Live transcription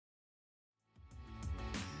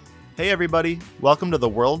Hey everybody, welcome to the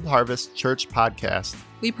World Harvest Church podcast.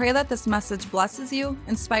 We pray that this message blesses you,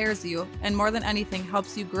 inspires you, and more than anything,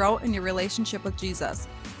 helps you grow in your relationship with Jesus.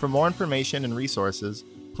 For more information and resources,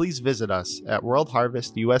 please visit us at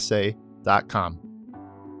worldharvestusa.com.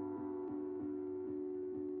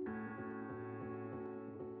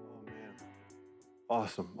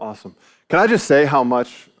 Awesome. Can I just say how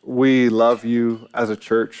much we love you as a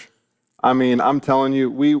church? I mean, I'm telling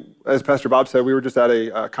you, as Pastor Bob said, we were just at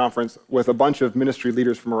a conference with a bunch of ministry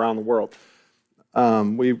leaders from around the world.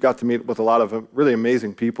 We got to meet with a lot of really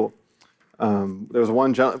amazing people. There was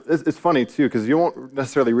one gentleman, it's funny too, because you won't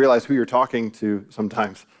necessarily realize who you're talking to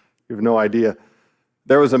sometimes. You have no idea.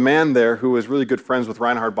 There was a man there who was really good friends with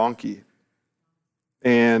Reinhard Bonnke.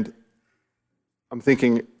 And I'm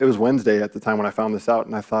thinking, it was Wednesday at the time when I found this out,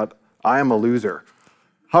 and I thought, I am a loser.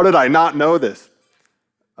 How did I not know this?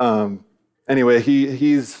 Anyway,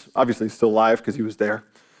 he's obviously still alive because he was there.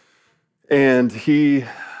 And he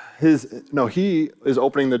is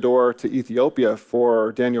opening the door to Ethiopia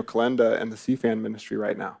for Daniel Kalenda and the CFAN ministry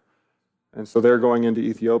right now. And so they're going into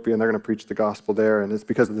Ethiopia and they're going to preach the gospel there. And it's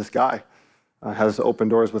because of this guy. Has open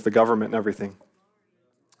doors with the government and everything.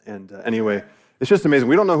 And anyway, it's just amazing.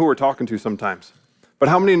 We don't know who we're talking to sometimes. But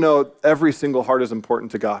how many know every single heart is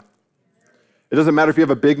important to God? It doesn't matter if you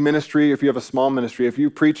have a big ministry, if you have a small ministry, if you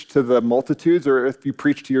preach to the multitudes, or if you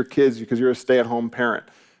preach to your kids because you're a stay-at-home parent.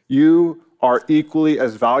 You are equally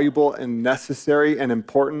as valuable and necessary and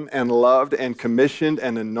important and loved and commissioned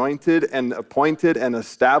and anointed and appointed and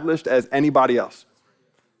established as anybody else.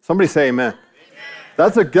 Somebody say amen.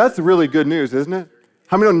 That's really good news, isn't it?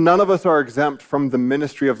 How many know none of us are exempt from the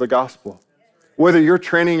ministry of the gospel? Whether you're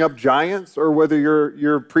training up giants or whether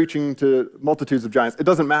you're preaching to multitudes of giants, it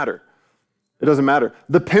doesn't matter. It doesn't matter.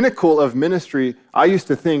 The pinnacle of ministry, I used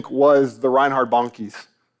to think, was the Reinhard Bonnkes.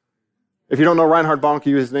 If you don't know Reinhard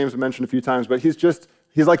Bonnke, his name's mentioned a few times, but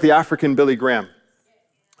he's like the African Billy Graham.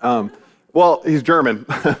 Well, he's German,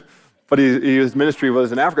 but his ministry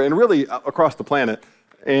was in Africa and really across the planet.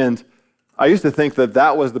 And I used to think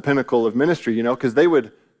that was the pinnacle of ministry, because there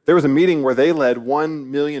was a meeting where they led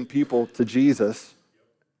 1 million people to Jesus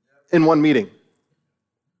in one meeting.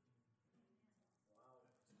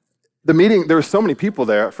 The meeting, there were so many people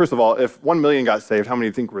there. First of all, if 1 million got saved, how many do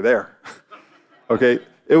you think were there? Okay,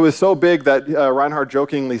 it was so big that Reinhard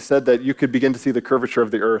jokingly said that you could begin to see the curvature of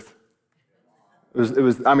the earth. It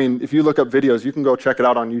was. I mean, if you look up videos, you can go check it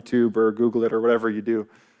out on YouTube or Google it or whatever you do.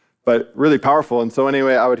 But really powerful. And so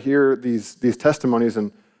anyway, I would hear these testimonies,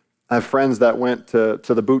 and I have friends that went to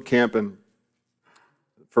the boot camp and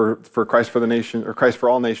for Christ for the Nation, or Christ for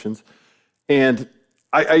All Nations. And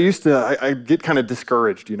I get kind of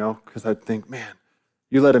discouraged, because I'd think, man,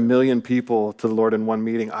 you led 1 million people to the Lord in one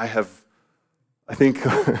meeting. I think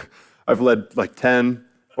I've led like 10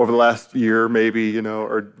 over the last year, maybe,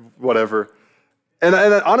 or whatever. And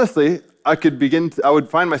honestly, I would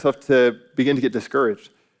find myself to begin to get discouraged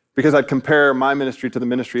because I'd compare my ministry to the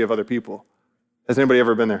ministry of other people. Has anybody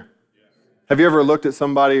ever been there? Yes. Have you ever looked at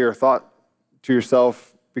somebody or thought to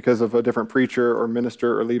yourself because of a different preacher or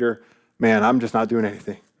minister or leader, man, I'm just not doing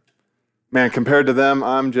anything. Man, compared to them,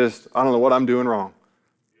 I don't know what I'm doing wrong.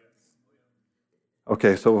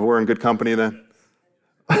 Okay, so we're in good company then.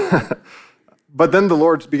 But then the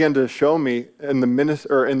Lord began to show me in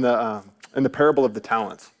the parable of the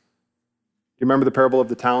talents. Do you remember the parable of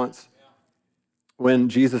the talents? When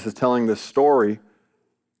Jesus is telling this story,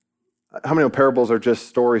 how many parables are just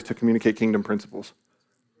stories to communicate kingdom principles?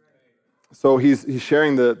 So he's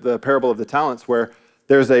sharing the parable of the talents where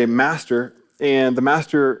there's a master, and the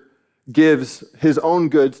master gives his own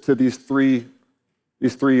goods to these three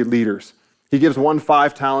leaders. He gives one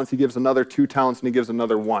 5 talents, he gives another 2 talents, and he gives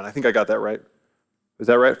another 1. I think I got that right. Is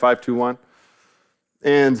that right? 5, 2, 1?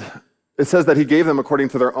 And it says that he gave them according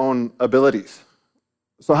to their own abilities.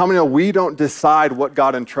 So how many know we don't decide what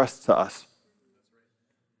God entrusts to us?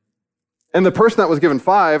 And the person that was given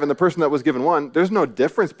 5 and the person that was given 1, there's no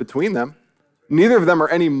difference between them. Neither of them are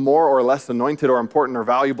any more or less anointed or important or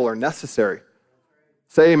valuable or necessary.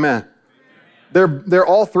 Say amen. They're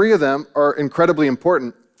all 3 of them are incredibly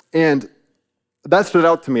important. And that stood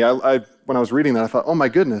out to me. When I was reading that, I thought, oh my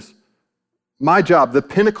goodness. My job, the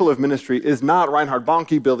pinnacle of ministry, is not Reinhard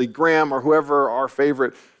Bonnke, Billy Graham, or whoever our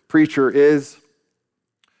favorite preacher is.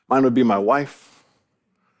 Mine would be my wife.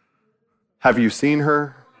 Have you seen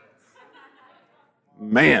her?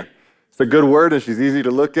 Man, it's a good word and she's easy to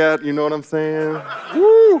look at. You know what I'm saying?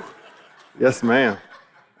 Woo! Yes, ma'am.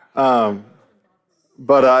 Yeah,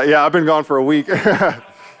 I've been gone for a week.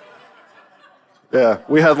 Yeah,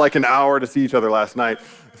 we had like an hour to see each other last night.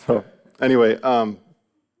 So anyway,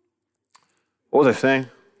 what was I saying?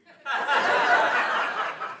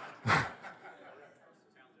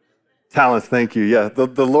 Talents, thank you. Yeah,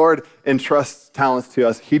 the Lord entrusts talents to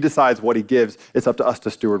us. He decides what he gives. It's up to us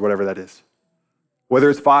to steward whatever that is. Whether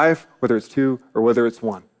it's 5, whether it's 2, or whether it's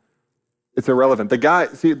 1. It's irrelevant.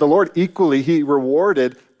 The Lord equally, he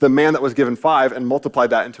rewarded the man that was given 5 and multiplied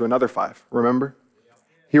that into another 5. Remember?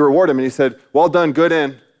 He rewarded him and he said, well done, good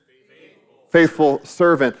and faithful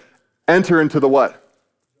servant. Enter into the what?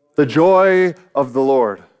 The joy of the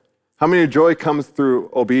Lord. How many joy comes through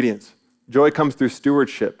obedience? Joy comes through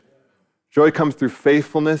stewardship. Joy comes through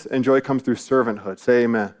faithfulness, and joy comes through servanthood. Say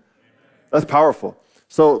amen. That's powerful.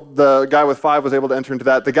 So the guy with 5 was able to enter into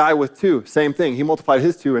that. The guy with 2, same thing. He multiplied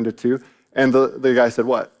his 2 into 2, and the guy said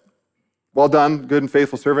what? Well done, good and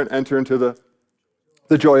faithful servant, enter into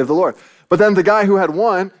the joy of the Lord. But then the guy who had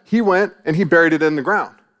 1, he went and he buried it in the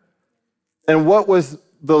ground. And what was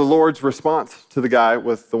the Lord's response to the guy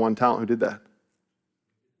with the 1 talent who did that?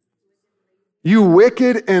 You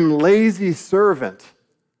wicked and lazy servant.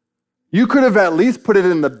 You could have at least put it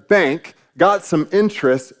in the bank, got some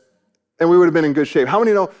interest, and we would have been in good shape. How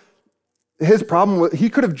many know his problem was he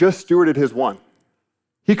could have just stewarded his 1.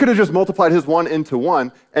 He could have just multiplied his 1 into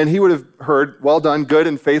 1, and he would have heard, well done, good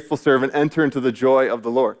and faithful servant, enter into the joy of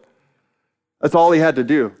the Lord. That's all he had to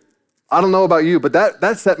do. I don't know about you, but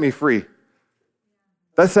that set me free.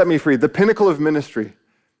 That set me free. The pinnacle of ministry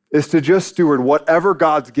is to just steward whatever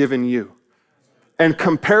God's given you. And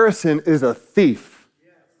comparison is a thief.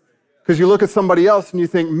 Because you look at somebody else and you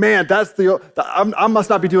think, man, I must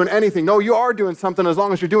not be doing anything. No, you are doing something as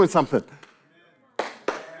long as you're doing something.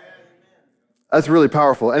 That's really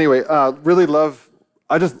powerful. Anyway, really love,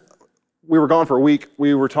 we were gone for a week.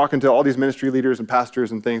 We were talking to all these ministry leaders and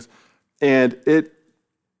pastors and things. And it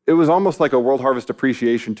was almost like a World Harvest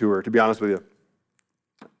appreciation tour, to be honest with you.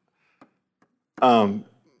 I'm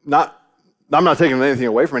not taking anything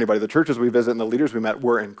away from anybody. The churches we visit and the leaders we met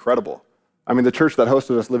were incredible. I mean, the church that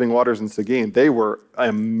hosted us, Living Waters in Seguin, they were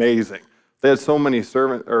amazing. They had so many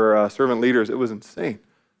servant leaders. It was insane.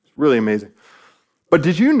 It's really amazing. But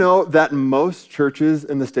did you know that most churches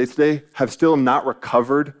in the States today have still not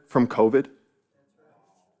recovered from COVID?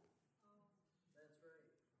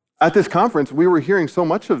 At this conference, we were hearing so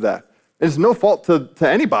much of that. It's no fault to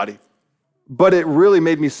anybody, but it really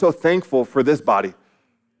made me so thankful for this body.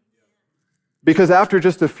 Because after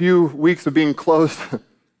just a few weeks of being closed,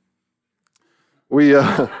 we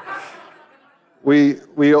opened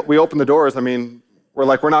the doors. I mean, we're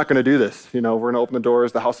like, we're not going to do this. We're going to open the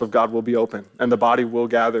doors. The house of God will be open, and the body will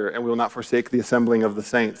gather, and we will not forsake the assembling of the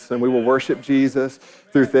saints. And we will worship Jesus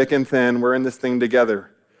through thick and thin. We're in this thing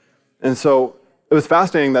together. And so it was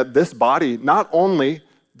fascinating that this body, not only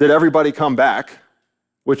did everybody come back,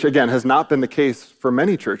 which again has not been the case for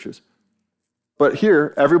many churches, but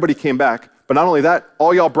here, everybody came back. But not only that,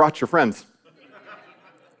 all y'all brought your friends.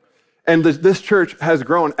 And this church has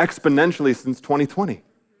grown exponentially since 2020.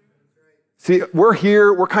 See, we're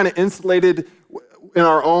here, we're kind of insulated in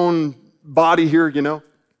our own body here,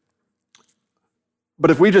 But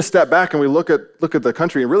if we just step back and we look at the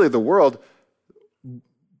country and really the world,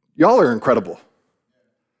 y'all are incredible.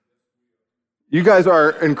 You guys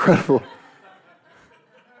are incredible.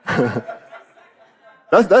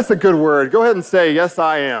 That's a good word. Go ahead and say, yes,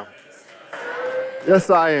 I am. Yes,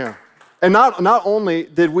 I am. And not only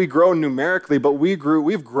did we grow numerically, but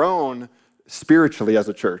we've grown spiritually as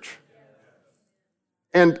a church.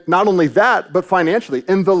 And not only that, but financially.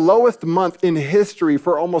 In the lowest month in history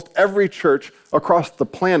for almost every church across the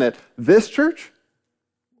planet, this church,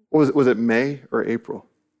 was it May or April?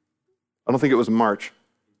 I don't think it was March.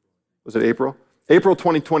 Was it April? April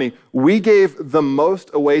 2020, we gave the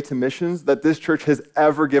most away to missions that this church has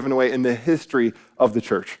ever given away in the history of the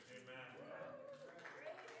church.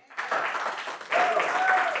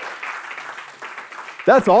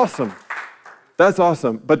 That's awesome. That's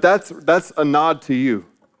awesome. But that's a nod to you.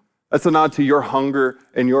 That's a nod to your hunger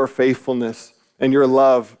and your faithfulness and your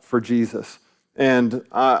love for Jesus. And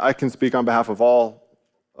I can speak on behalf of all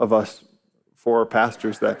of us four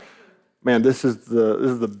pastors that, man, this is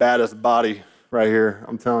the baddest body right here.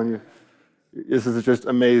 I'm telling you, this is just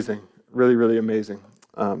amazing. Really, really amazing.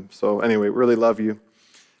 So anyway, really love you.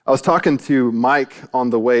 I was talking to Mike on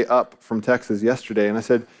the way up from Texas yesterday, and I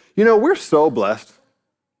said, we're so blessed.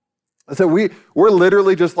 I said, we're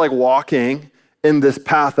literally just like walking in this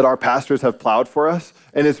path that our pastors have plowed for us,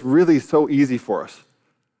 and it's really so easy for us.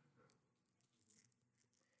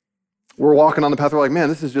 We're walking on the path, we're like, man,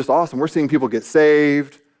 this is just awesome. We're seeing people get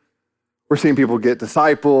saved. We're seeing people get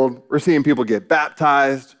discipled. We're seeing people get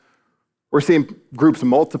baptized. We're seeing groups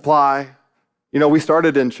multiply. We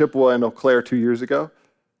started in Chippewa and Eau Claire 2 years ago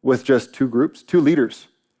with just 2 groups, 2 leaders.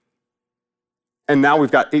 And now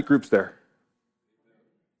we've got 8 groups there.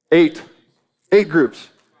 8 groups.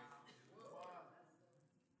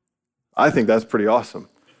 I think that's pretty awesome.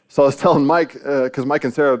 So I was telling Mike, because Mike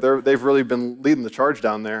and Sarah, they've really been leading the charge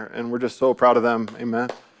down there, and we're just so proud of them. Amen.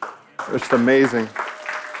 It's just amazing.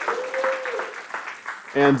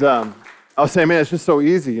 And I was saying, man, it's just so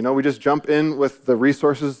easy. You know, we just jump in with the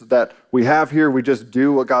resources that we have here. We just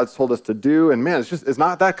do what God's told us to do. And man, it's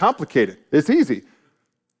not that complicated. It's easy.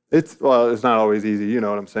 It's not always easy. You know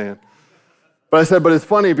what I'm saying. But I said, but it's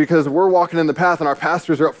funny because we're walking in the path and our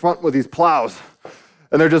pastors are up front with these plows.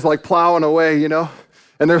 And they're just like plowing away, you know.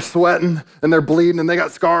 And they're sweating and they're bleeding and they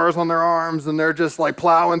got scars on their arms and they're just like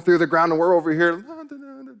plowing through the ground and we're over here.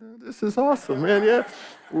 This is awesome, man. Yeah.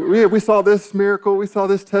 We saw this miracle. We saw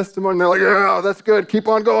this testimony. And they're like, yeah, that's good. Keep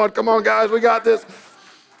on going. Come on, guys. We got this.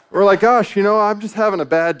 We're like, gosh, you know, I'm just having a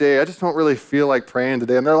bad day. I just don't really feel like praying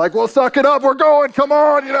today. And they're like, well, suck it up. We're going. Come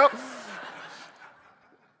on, you know.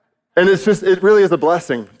 And it really is a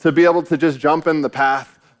blessing to be able to just jump in the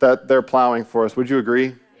path that they're plowing for us. Would you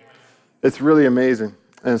agree? It's really amazing.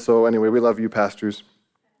 And so anyway, we love you, pastors.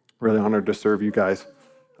 Really honored to serve you guys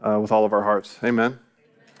with all of our hearts. Amen.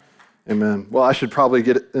 Amen. Well, I should probably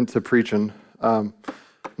get into preaching. I'm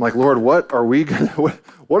like, Lord, what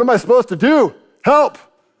am I supposed to do? Help!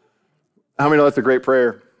 How many know that's a great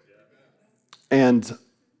prayer? And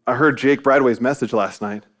I heard Jake Bradway's message last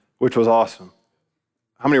night, which was awesome.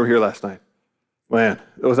 How many were here last night? Man,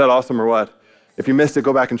 was that awesome or what? If you missed it,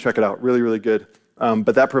 go back and check it out. Really, really good.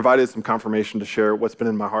 But that provided some confirmation to share what's been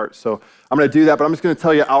in my heart. So I'm going to do that, but I'm just going to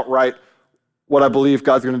tell you outright what I believe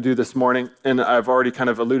God's going to do this morning, and I've already kind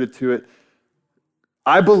of alluded to it.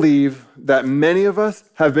 I believe that many of us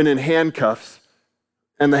have been in handcuffs,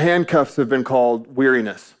 and the handcuffs have been called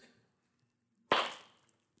weariness.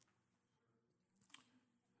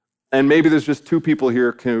 And maybe there's just 2 people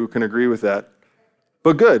here who can agree with that.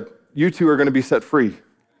 But good, you 2 are going to be set free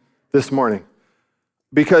this morning.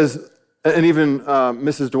 Because, and even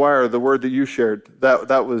Mrs. Dwyer, the word that you shared,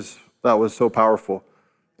 that was so powerful.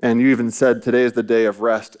 And you even said today is the day of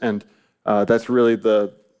rest, and that's really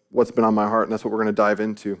what's been on my heart, and that's what we're going to dive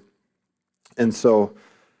into. And so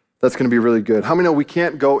that's going to be really good. How many know we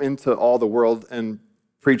can't go into all the world and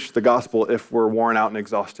preach the gospel if we're worn out and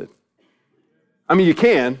exhausted? I mean, you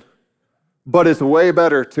can, but it's way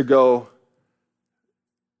better to go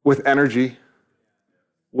with energy,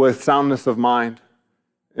 with soundness of mind,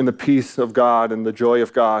 in the peace of God and the joy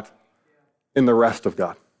of God, in the rest of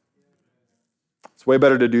God. It's way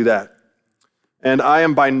better to do that. And I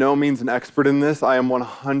am by no means an expert in this. I am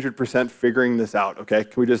 100% figuring this out, okay?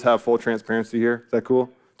 Can we just have full transparency here? Is that cool?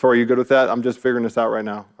 Tori, you good with that? I'm just figuring this out right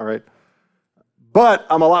now, all right? But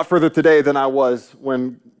I'm a lot further today than I was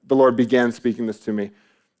when the Lord began speaking this to me.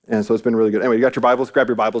 And so it's been really good. Anyway, you got your Bibles? Grab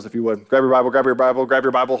your Bibles if you would. Grab your Bible, grab your Bible, grab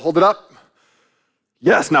your Bible. Hold it up.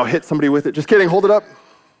 Yes, now hit somebody with it. Just kidding, hold it up.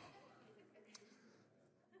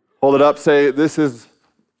 Hold it up, say, this is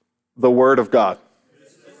the Word of God.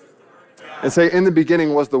 And say, in the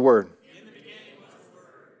beginning was the Word.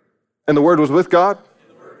 And the Word was with God.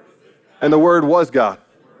 And the Word was God.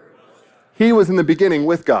 He was in the beginning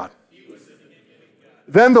with God.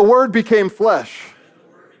 Then the Word became flesh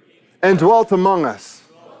and dwelt among us.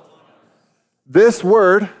 This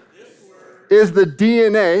Word is the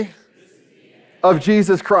DNA of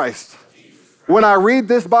Jesus Christ. When I read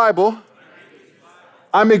this Bible,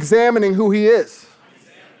 I'm examining who He is.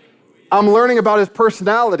 I'm learning about His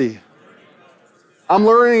personality. I'm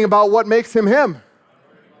learning about what makes Him Him.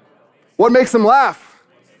 What makes Him laugh.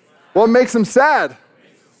 What makes Him sad.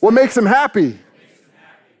 What makes Him happy.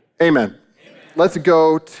 Amen. Let's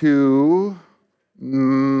go to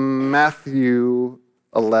Matthew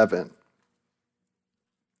 11.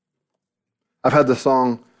 I've had the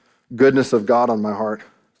song, Goodness of God, on my heart.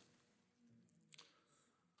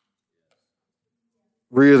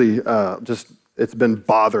 Really, it's been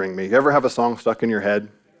bothering me. You ever have a song stuck in your head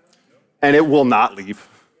and it will not leave?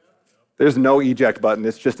 There's no eject button,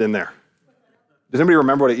 it's just in there. Does anybody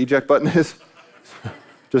remember what an eject button is?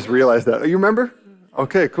 Just realized that. Oh, you remember?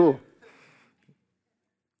 Okay, cool.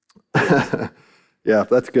 Yeah,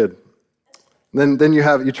 that's good. Then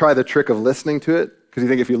you try the trick of listening to it, because you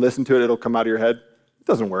think if you listen to it, it'll come out of your head. It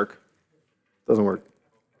doesn't work. It doesn't work.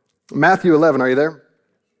 Matthew 11, are you there?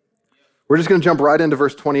 We're just going to jump right into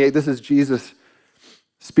verse 28. This is Jesus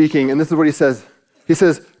speaking, and this is what He says. He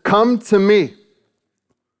says, "Come to me."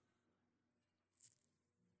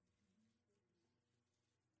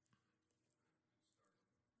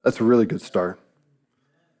 That's a really good start.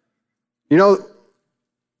 You know,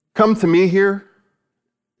 come to me here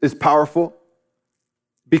is powerful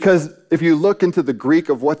because if you look into the Greek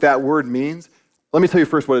of what that word means, let me tell you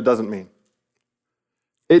first what it doesn't mean.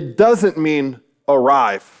 It doesn't mean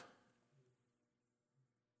arrive.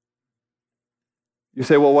 You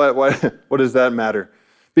say, well, what does that matter?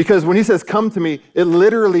 Because when he says, come to me, it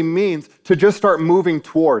literally means to just start moving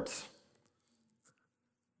towards.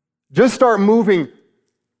 Just start moving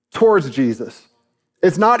towards Jesus.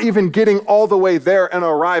 It's not even getting all the way there and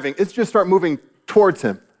arriving. It's just start moving towards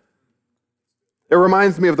him. It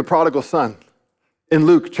reminds me of the prodigal son in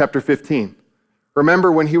Luke chapter 15.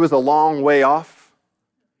 Remember when he was a long way off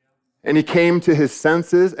and he came to his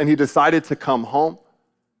senses and he decided to come home?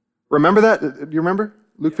 Remember that? Do you remember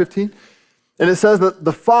Luke 15? And it says that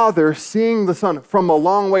the father, seeing the son from a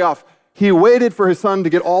long way off, he waited for his son to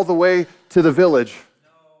get all the way to the village.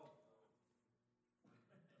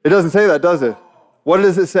 It doesn't say that, does it? What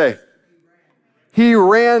does it say? He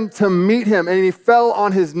ran to meet him and he fell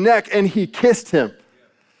on his neck and he kissed him.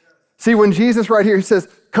 See, when Jesus right here, he says,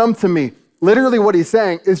 come to me. Literally what he's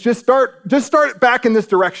saying is just start back in this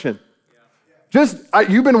direction.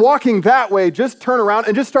 You've been walking that way, just turn around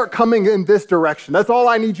and just start coming in this direction. That's all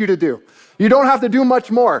I need you to do. You don't have to do much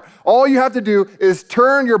more. All you have to do is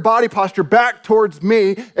turn your body posture back towards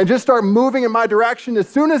me and just start moving in my direction. As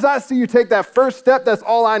soon as I see you take that first step, that's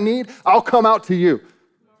all I need. I'll come out to you.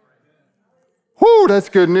 Whoo, that's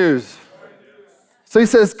good news. So he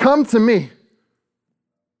says, come to me,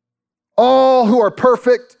 all who are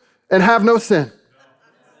perfect and have no sin.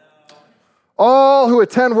 All who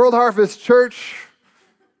attend World Harvest Church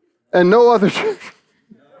and no other church.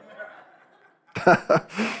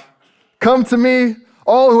 Come to me,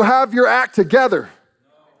 all who have your act together.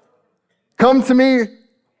 Come to me,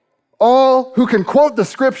 all who can quote the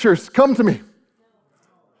scriptures. Come to me.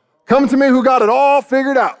 Come to me who got it all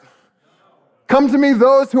figured out. Come to me,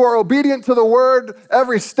 those who are obedient to the word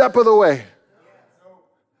every step of the way.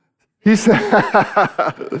 He says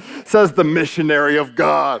the missionary of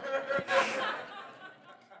God.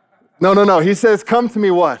 No. He says, come to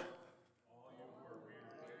me what?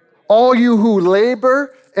 All you who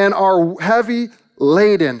labor and are heavy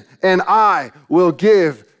laden, and I will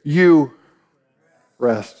give you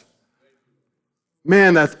rest.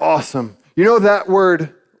 Man, that's awesome. You know that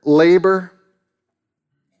word labor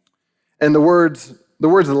and the words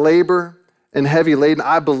labor and heavy laden,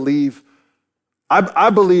 I believe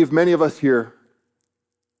many of us here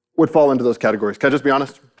would fall into those categories. Can I just be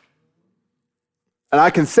honest? And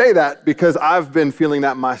I can say that because I've been feeling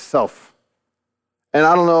that myself. And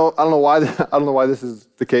I don't know why this is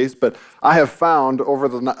the case, but I have found over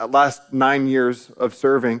the last 9 years of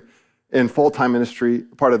serving in full-time ministry,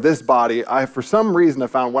 part of this body, for some reason I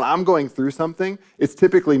found when I'm going through something, it's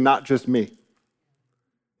typically not just me.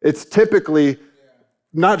 It's typically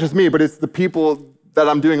not just me, but it's the people that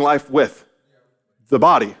I'm doing life with, the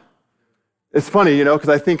body. It's funny, because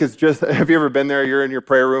I think it's just, have you ever been there, you're in your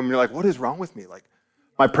prayer room, and you're like, what is wrong with me? Like,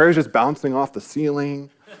 my prayer's just bouncing off the ceiling.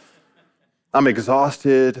 I'm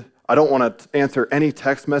exhausted. I don't want to answer any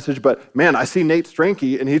text message, but man, I see Nate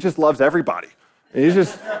Stranke, and he just loves everybody. And he's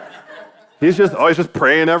just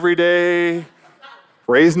praying every day,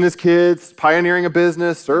 raising his kids, pioneering a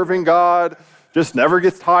business, serving God, just never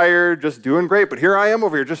gets tired, just doing great. But here I am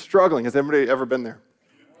over here just struggling. Has anybody ever been there?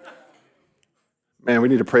 Man, we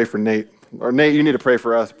need to pray for Nate. Or Nate, you need to pray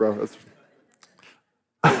for us, bro.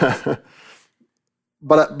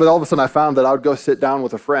 But all of a sudden I found that I would go sit down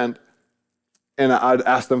with a friend and I'd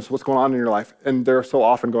ask them, so what's going on in your life? And they're so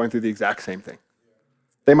often going through the exact same thing.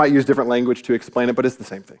 They might use different language to explain it, but it's the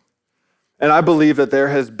same thing. And I believe that there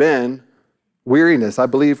has been weariness. I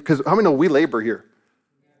believe, because how many know we labor here?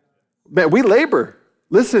 Man, we labor.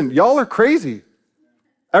 Listen, y'all are crazy.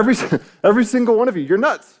 Every single one of you, you're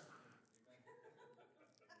nuts.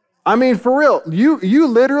 I mean, for real, you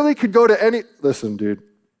literally could go to any, listen, dude.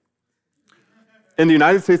 In the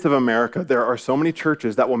United States of America, there are so many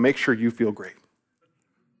churches that will make sure you feel great.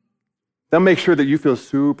 They'll make sure that you feel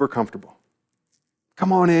super comfortable.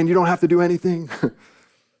 Come on in, you don't have to do anything.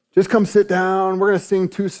 Just come sit down. We're going to sing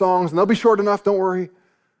 2 songs, and they'll be short enough, don't worry.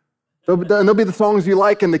 They'll be the songs you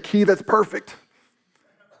like in the key that's perfect.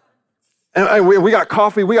 And we got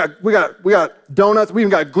coffee, we got donuts, we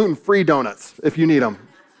even got gluten-free donuts if you need them.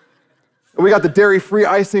 And we got the dairy-free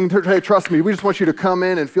icing. Hey, trust me, we just want you to come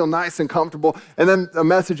in and feel nice and comfortable. And then a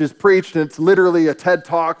message is preached, and it's literally a TED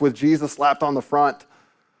Talk with Jesus slapped on the front.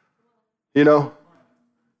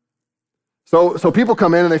 So people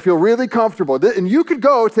come in and they feel really comfortable. And you could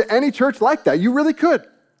go to any church like that. You really could.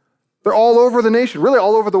 They're all over the nation, really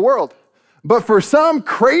all over the world. But for some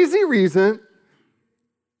crazy reason,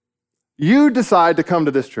 you decide to come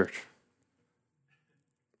to this church.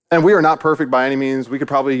 And we are not perfect by any means. We could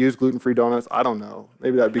probably use gluten-free donuts. I don't know.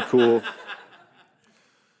 Maybe that'd be cool.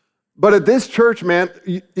 But at this church, man,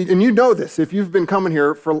 and you know this, if you've been coming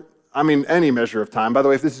here for, any measure of time. By the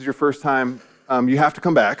way, if this is your first time, you have to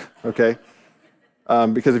come back, okay?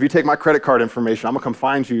 Because if you take my credit card information, I'm going to come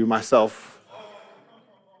find you myself.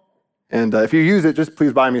 And if you use it, just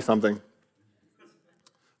please buy me something.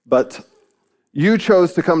 But you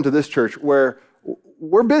chose to come to this church where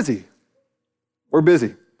we're busy. We're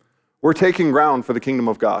busy. We're taking ground for the kingdom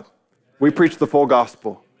of God. We preach the full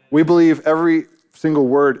gospel. We believe every single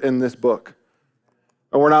word in this book.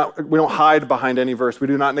 And we don't hide behind any verse. We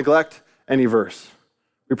do not neglect any verse.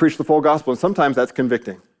 We preach the full gospel, and sometimes that's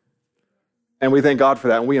convicting. And we thank God for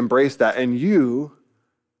that, and we embrace that. And you,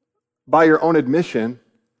 by your own admission,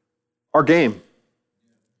 are game.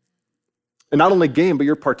 And not only game, but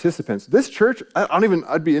you're participants. This church,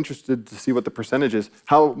 I'd be interested to see what the percentage is.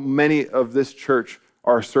 How many of this church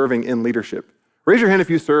are serving in leadership? Raise your hand if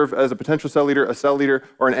you serve as a potential cell leader, a cell leader,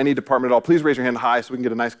 or in any department at all. Please raise your hand high so we can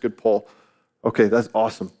get a nice, good poll. Okay, that's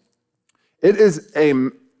awesome.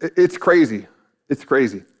 It's crazy. It's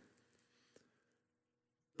crazy.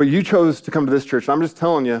 But you chose to come to this church. And I'm just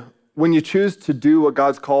telling you, when you choose to do what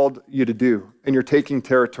God's called you to do, and you're taking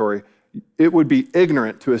territory, it would be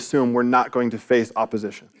ignorant to assume we're not going to face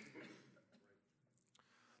opposition.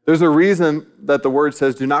 There's a reason that the word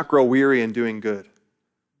says, do not grow weary in doing good.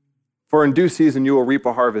 For in due season, you will reap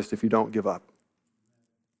a harvest if you don't give up.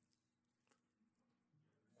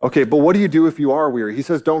 Okay, but what do you do if you are weary? He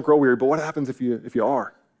says, don't grow weary, but what happens if you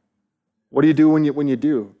are? What do you do when you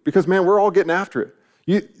do? Because, man, we're all getting after it.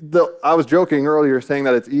 I was joking earlier saying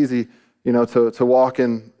that it's easy, to walk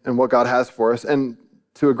in what God has for us. And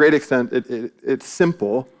to a great extent, it's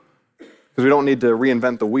simple because we don't need to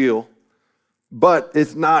reinvent the wheel. But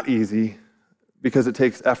it's not easy because it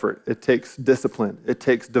takes effort. It takes discipline. It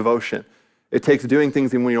takes devotion. It takes doing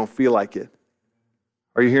things even when you don't feel like it.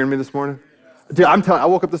 Are you hearing me this morning? Dude, I'm telling you, I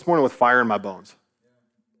woke up this morning with fire in my bones.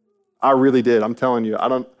 I really did. I'm telling you.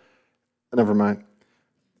 Never mind.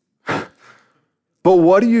 But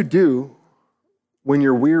what do you do when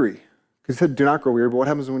you're weary? Because he said, do not grow weary, but what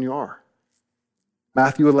happens when you are?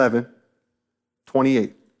 Matthew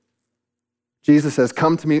 11:28. Jesus says,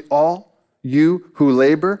 come to me all you who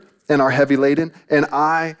labor and are heavy laden, and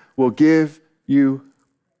I will give you.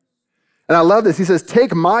 And I love this. He says,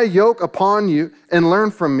 take my yoke upon you and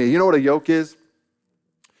learn from me. You know what a yoke is?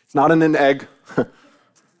 It's not in an egg,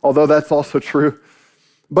 although that's also true.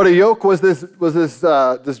 But a yoke was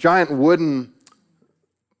this giant wooden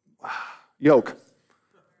yoke.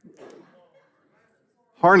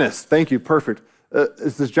 Harness, thank you, perfect.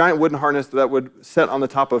 It's this giant wooden harness that would set on the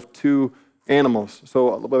top of two animals.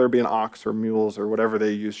 So whether it be an ox or mules or whatever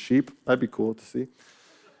they use, sheep, that'd be cool to see.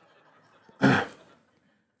 Well,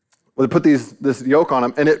 they put this yoke on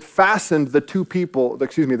them, and it fastened the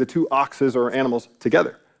two oxes or animals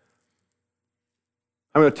together.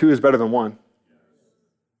 Two is better than one.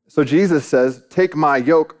 So Jesus says, take my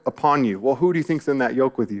yoke upon you. Well, who do you think's in that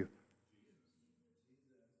yoke with you?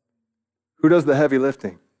 Who does the heavy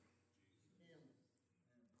lifting?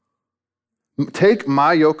 Take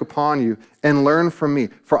my yoke upon you and learn from me,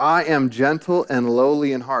 for I am gentle and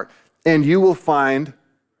lowly in heart, and you will find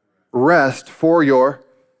rest for your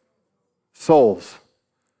souls.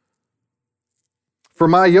 For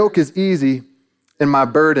my yoke is easy and my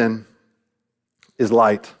burden is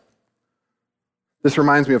light. This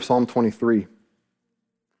reminds me of Psalm 23.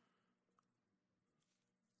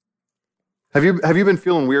 Have you been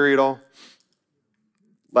feeling weary at all?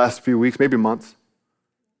 Last few weeks, maybe months.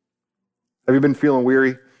 Have you been feeling weary?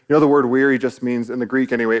 You know, the word weary just means, in the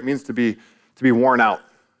Greek anyway, it means to be worn out.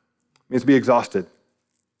 It means to be exhausted.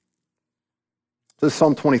 This is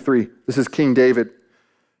Psalm 23. This is King David.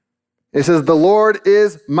 It says, the Lord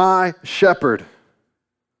is my shepherd.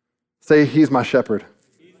 Say, he's my shepherd.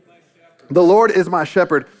 He's my shepherd. The Lord is my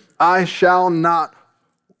shepherd. I shall not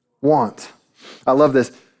want. I love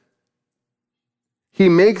this. He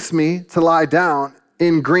makes me to lie down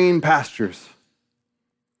in green pastures.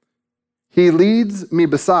 He leads me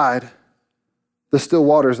beside the still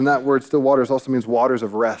waters, and that word still waters also means waters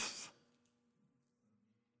of rest.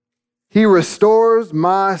 He restores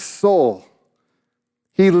my soul.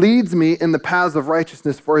 He leads me in the paths of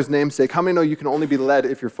righteousness for his name's sake. How many know you can only be led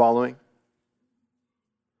if you're following?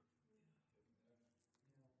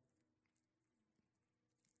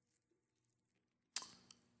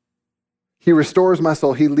 He restores my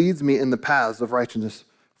soul. He leads me in the paths of righteousness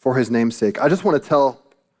for his name's sake. I just want to tell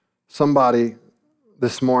somebody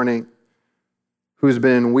this morning who's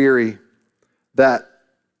been weary that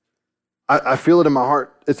I feel it in my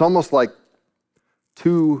heart. It's almost like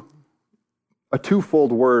a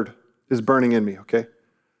twofold word is burning in me, okay?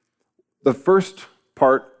 The first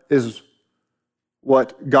part is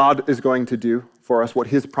what God is going to do for us, what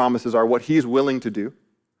his promises are, what he's willing to do.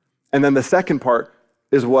 And then the second part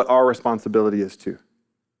is what our responsibility is too.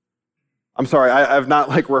 I'm sorry, I've not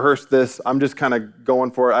rehearsed this. I'm just kind of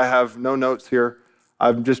going for it. I have no notes here.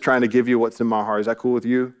 I'm just trying to give you what's in my heart. Is that cool with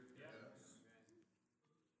you?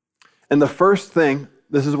 And the first thing,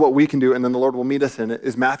 this is what we can do, and then the Lord will meet us in it,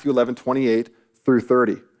 is Matthew 11:28 through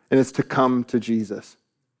 30. And it's to come to Jesus.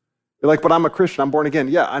 You're like, but I'm a Christian, I'm born again.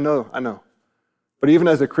 Yeah, I know. But even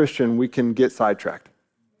as a Christian, we can get sidetracked.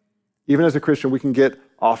 Even as a Christian, we can get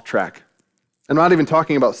off track. I'm not even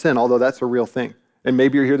talking about sin, although that's a real thing. And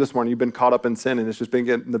maybe you're here this morning, you've been caught up in sin and it's just been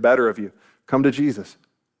getting the better of you. Come to Jesus.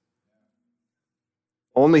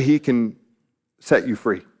 Only he can set you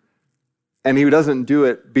free. And he doesn't do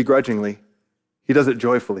it begrudgingly. He does it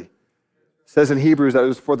joyfully. It says in Hebrews that it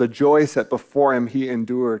was for the joy set before him, he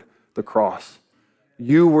endured the cross.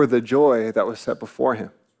 You were the joy that was set before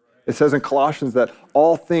him. It says in Colossians that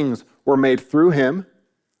all things were made through him,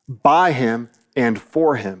 by him, and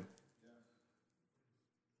for him.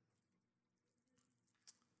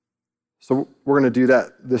 So we're going to do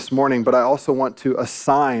that this morning, but I also want to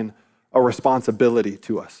assign a responsibility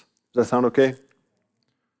to us. Does that sound okay?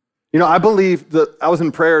 You know, I believe that I was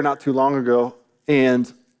in prayer not too long ago,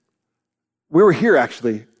 and we were here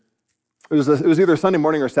actually. It was either Sunday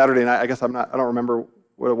morning or Saturday night. I guess I don't remember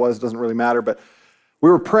what it was. It doesn't really matter, but we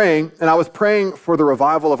were praying, and I was praying for the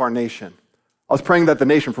revival of our nation. I was praying that the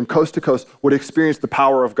nation from coast to coast would experience the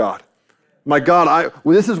power of God. My God,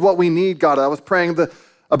 this is what we need, God. I was praying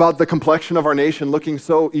about the complexion of our nation looking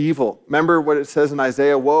so evil. Remember what it says in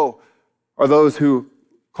Isaiah, woe are those who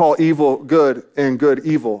call evil good and good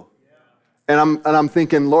evil. And I'm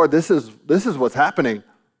thinking, Lord, this is what's happening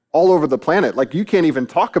all over the planet. Like, you can't even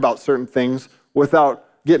talk about certain things without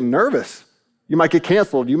getting nervous. You might get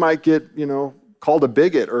canceled. You might get, called a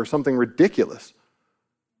bigot or something ridiculous.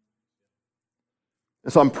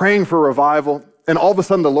 And so I'm praying for revival, and all of a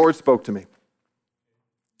sudden the Lord spoke to me.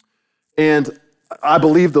 And I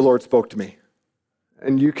believe the Lord spoke to me.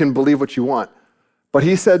 And you can believe what you want. But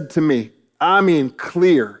he said to me,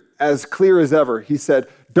 clear as ever, he said,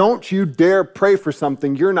 don't you dare pray for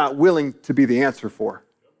something you're not willing to be the answer for.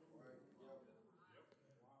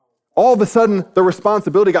 All of a sudden, the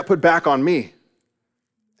responsibility got put back on me.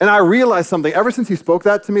 And I realized something. Ever since he spoke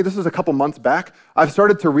that to me, this was a couple months back, I've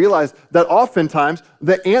started to realize that oftentimes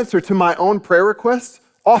the answer to my own prayer requests,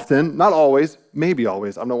 often, not always, maybe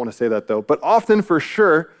always, I don't want to say that though, but often for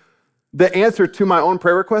sure, the answer to my own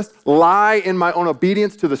prayer requests lie in my own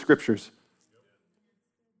obedience to the scriptures.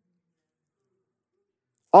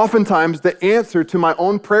 Oftentimes, the answer to my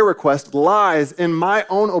own prayer request lies in my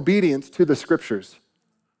own obedience to the scriptures.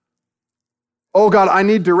 Oh God, I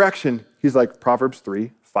need direction. He's like, Proverbs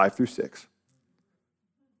 3:5-6.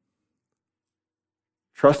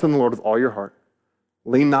 Trust in the Lord with all your heart.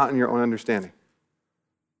 Lean not in your own understanding.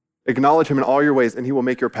 Acknowledge him in all your ways, and he will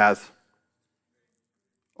make your paths.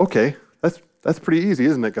 Okay, that's pretty easy,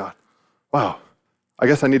 isn't it, God? Wow, I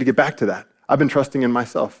guess I need to get back to that. I've been trusting in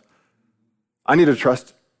myself. I need to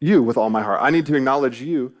trust you with all my heart. I need to acknowledge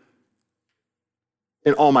you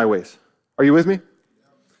in all my ways. Are you with me?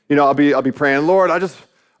 I'll be praying, Lord, I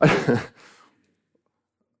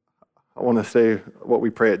want to say what we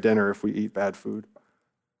pray at dinner if we eat bad food.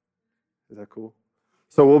 Is that cool?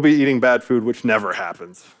 So we'll be eating bad food, which never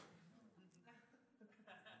happens.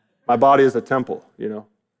 My body is a temple, You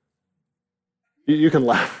can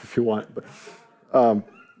laugh if you want. But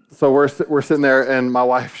so we're sitting there, and my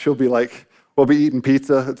wife, she'll be like, we'll be eating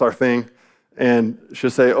pizza. It's our thing. And she'll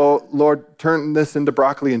say, oh, Lord, turn this into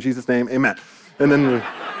broccoli in Jesus' name. Amen. And then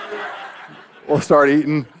we'll start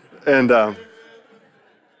eating. And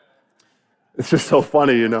it's just so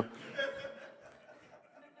funny,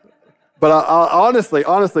 But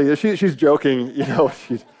honestly, she's joking.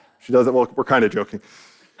 She doesn't. Well, we're kind of joking.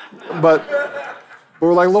 But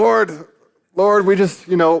we're like, Lord, we just,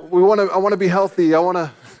 I want to be healthy. I want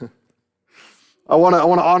to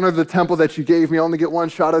honor the temple that you gave me. I only get one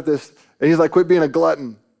shot at this. And he's like, quit being a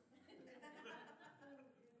glutton.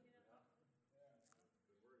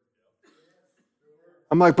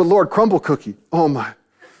 I'm like, but Lord, crumble cookie. Oh my.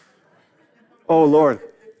 Oh Lord.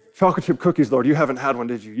 Chocolate chip cookies, Lord. You haven't had one,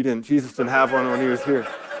 did you? You didn't. Jesus didn't have one when he was here.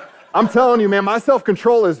 I'm telling you, man, my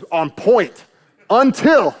self-control is on point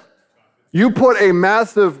until you put a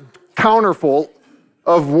massive counterful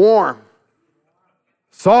of warm,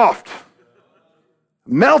 soft,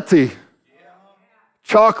 melty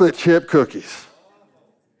chocolate chip cookies.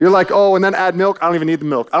 You're like, oh, and then add milk. I don't even need the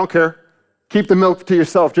milk. I don't care. Keep the milk to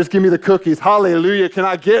yourself. Just give me the cookies. Hallelujah. Can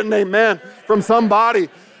I get an amen from somebody?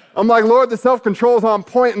 I'm like, Lord, the self-control's on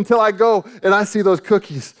point until I go and I see those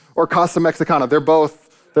cookies or Casa Mexicana. They're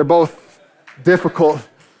both difficult.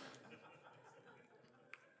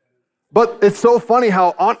 But it's so funny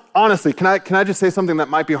how, honestly, can I just say something that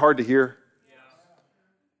might be hard to hear?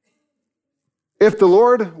 If the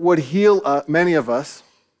Lord would heal many of us,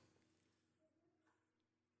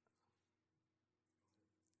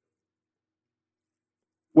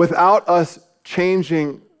 without us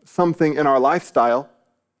changing something in our lifestyle,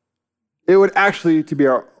 it would actually be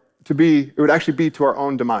to our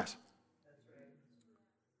own demise.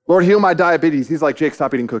 Lord, heal my diabetes. He's like, Jake,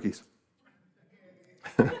 stop eating cookies.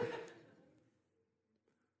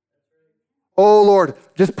 Oh Lord,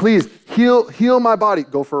 just please heal my body.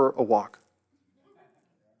 Go for a walk.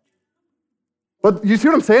 But you see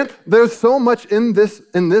what I'm saying? There's so much in this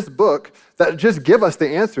book that just give us the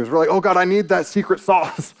answers. We're like, oh God, I need that secret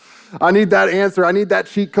sauce. I need that answer. I need that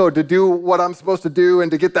cheat code to do what I'm supposed to do and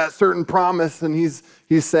to get that certain promise. And he's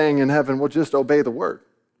saying in heaven, well, just obey the word.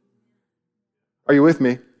 Are you with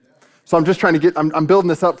me? So I'm just trying to I'm building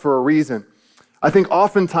this up for a reason. I think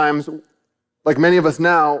oftentimes, like many of us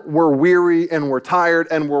now, we're weary and we're tired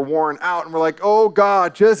and we're worn out and we're like, oh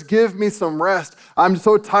God, just give me some rest. I'm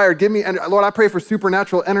so tired. Give me, Lord, I pray for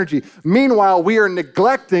supernatural energy. Meanwhile, we are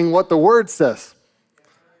neglecting what the word says.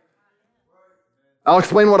 I'll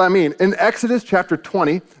explain what I mean. In Exodus chapter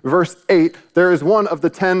 20, verse 8, there is one of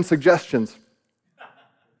the 10 suggestions.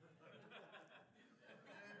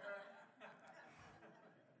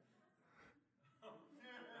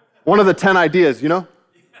 One of the 10 ideas, you know?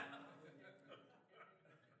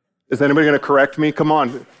 Is anybody going to correct me? Come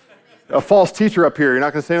on. A false teacher up here. You're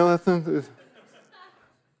not going to say nothing?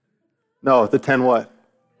 No, the 10 what?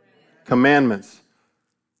 Commandments.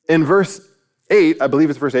 In verse 8, I believe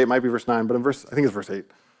it's verse 8, it might be verse 9, but I think it's verse 8.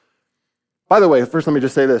 By the way, first let me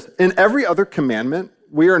just say this. In every other commandment,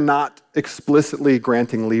 we are not explicitly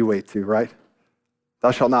granting leeway to, right?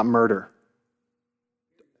 Thou shalt not murder.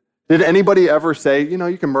 Did anybody ever say,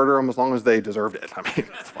 you can murder them as long as they deserved it? I mean,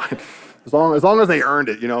 it's fine. As long as they earned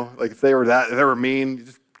it, like if they were mean, you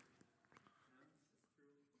just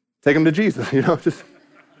take them to Jesus, just.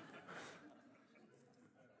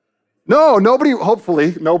 No,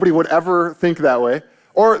 hopefully, nobody would ever think that way.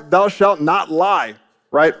 Or thou shalt not lie,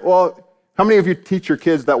 right? Well, how many of you teach your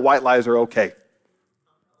kids that white lies are okay?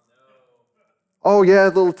 Oh yeah,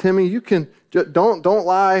 little Timmy, you can, don't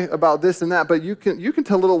lie about this and that, but you can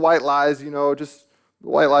tell little white lies, just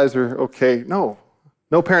white lies are okay. No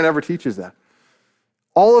parent ever teaches that.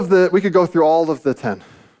 We could go through all of the 10.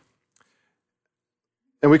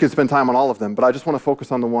 And we could spend time on all of them, but I just want to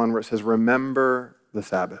focus on the one where it says, remember the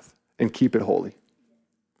Sabbath and keep it holy.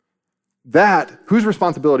 Whose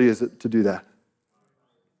responsibility is it to do that?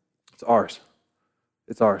 It's ours.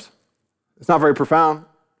 It's ours. It's not very profound.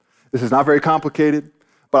 This is not very complicated,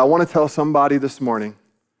 but I want to tell somebody this morning,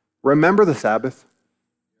 remember the Sabbath.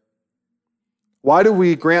 Why do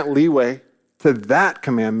we grant leeway to that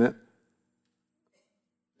commandment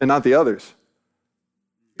and not the others?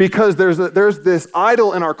 Because there's this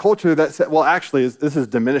idol in our culture that said, well, actually, this is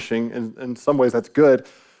diminishing, and in some ways that's good,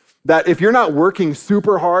 that if you're not working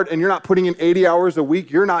super hard and you're not putting in 80 hours a week,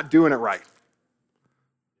 you're not doing it right.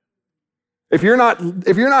 If you're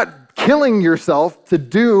not killing yourself to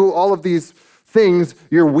do all of these things,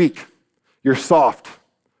 you're weak, you're soft,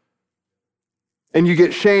 and you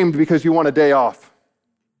get shamed because you want a day off.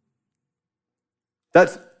 How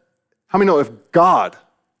many know if God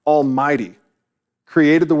Almighty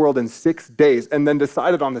created the world in 6 days and then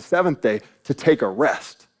decided on the seventh day to take a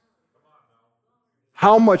rest,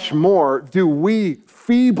 how much more do we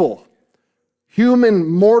feeble human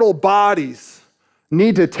mortal bodies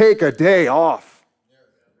need to take a day off?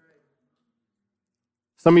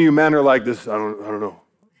 Some of you men are like this, I don't know.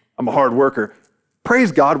 I'm a hard worker.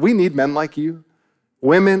 Praise God, we need men like you.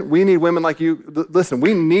 Women, we need women like you. Listen,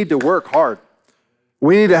 we need to work hard.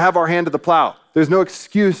 We need to have our hand to the plow. There's no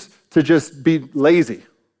excuse to just be lazy.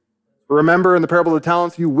 Remember in the parable of the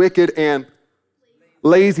talents, you wicked and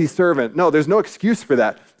lazy servant. No, there's no excuse for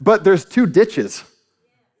that. But there's 2 ditches.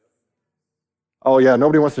 Oh yeah,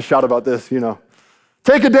 nobody wants to shout about this,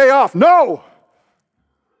 Take a day off. No!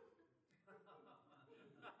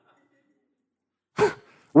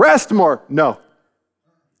 Rest more. No.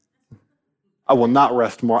 I will not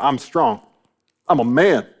rest more. I'm strong. I'm a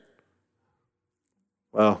man.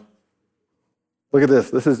 Well, look at this.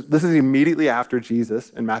 This is immediately after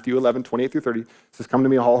Jesus in Matthew 11, 28 through 30. It says, come to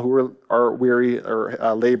me all who are weary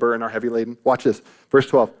or labor and are heavy laden. Watch this.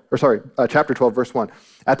 Chapter 12, verse 1.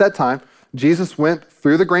 At that time, Jesus went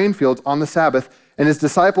through the grain fields on the Sabbath, and his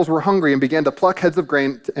disciples were hungry and began to pluck heads of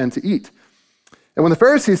grain and to eat. And when the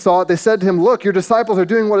Pharisees saw it, they said to him, look, your disciples are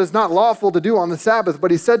doing what is not lawful to do on the Sabbath.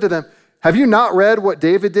 But he said to them, have you not read what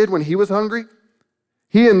David did when he was hungry?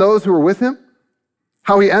 He and those who were with him?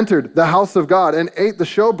 How he entered the house of God and ate the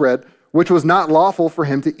showbread, which was not lawful for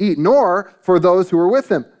him to eat, nor for those who were with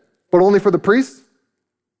him, but only for the priests?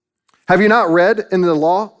 Have you not read in the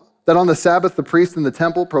law that on the Sabbath the priests in the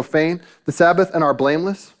temple profane the Sabbath and are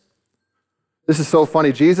blameless? This is so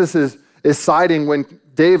funny. Jesus is siding when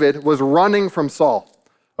David was running from Saul,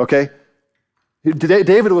 okay?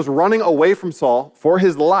 David was running away from Saul for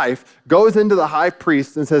his life, goes into the high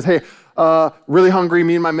priest and says, hey, really hungry,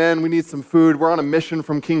 me and my men, we need some food. We're on a mission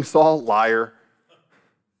from King Saul. Liar.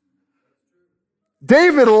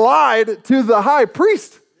 David lied to the high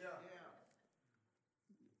priest.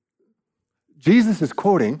 Jesus is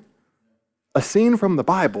quoting a scene from the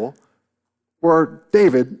Bible where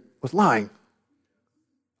David was lying.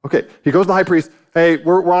 Okay, he goes to the high priest, hey,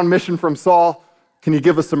 we're on mission from Saul. Can you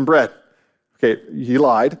give us some bread? Okay, he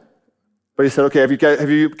lied. But he said, okay, have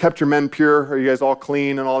you kept your men pure? Are you guys all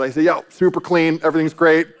clean and all that? He said, yeah, super clean. Everything's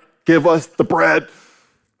great. Give us the bread.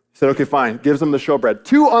 He said, okay, fine. Gives them the showbread.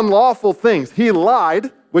 2 unlawful things. He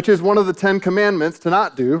lied, which is one of the 10 commandments to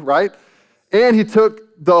not do, right? And he took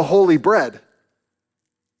the holy bread.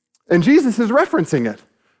 And Jesus is referencing it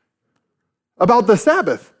about the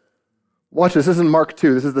Sabbath. Watch this. This is in Mark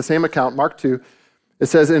 2. This is the same account, Mark 2. It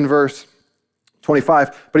says in verse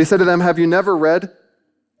 25, but he said to them, have you never read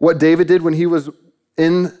what David did when he was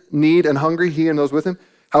in need and hungry, he and those with him?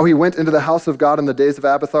 How he went into the house of God in the days of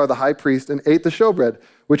Abiathar the high priest and ate the showbread,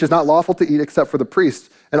 which is not lawful to eat except for the priests,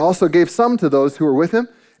 and also gave some to those who were with him.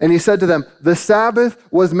 And he said to them, the Sabbath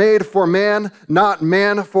was made for man, not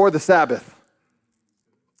man for the Sabbath.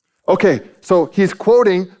 Okay, so he's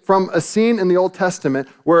quoting from a scene in the Old Testament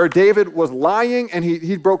where David was lying and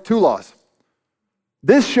he broke 2 laws.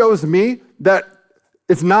 This shows me that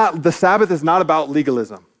the Sabbath is not about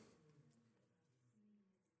legalism.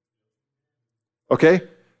 Okay?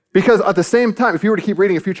 Because at the same time, if you were to keep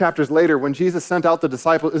reading a few chapters later, when Jesus sent out the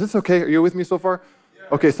disciples, is this okay? Are you with me so far?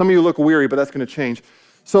 Yeah. Okay, some of you look weary, but that's going to change.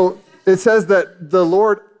 So it says that the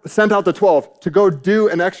Lord sent out the 12 to go do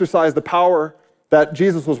and exercise the power that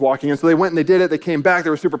Jesus was walking in. So they went and they did it. They came back. They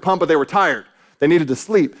were super pumped, but they were tired. They needed to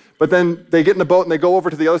sleep. But then they get in the boat and they go over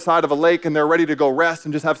to the other side of a lake and they're ready to go rest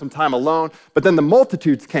and just have some time alone. But then the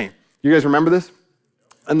multitudes came. You guys remember this?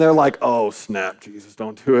 And they're like, oh, snap, Jesus,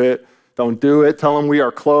 don't do it. Don't do it. Tell them we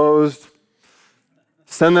are closed.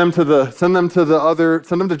 Send them to John. Send them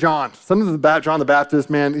to John the Baptist,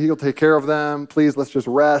 man. He'll take care of them. Please, let's just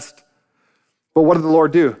rest. But what did the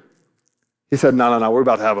Lord do? He said, no, we're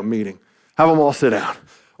about to have a meeting. Have them all sit down.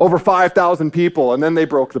 Over 5,000 people, and then they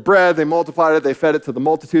broke the bread, they multiplied it, they fed it to the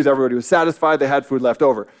multitudes, everybody was satisfied, they had food left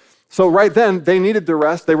over. So right then, they needed to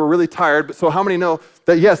rest, they were really tired, but so how many know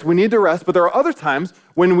that yes, we need to rest, but there are other times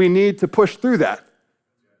when we need to push through that,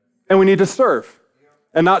 and we need to serve,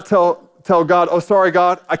 and not tell God, oh, sorry,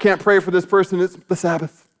 God, I can't pray for this person, it's the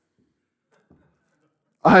Sabbath.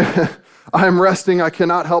 I am resting, I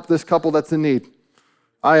cannot help this couple that's in need.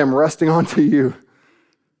 I am resting onto you.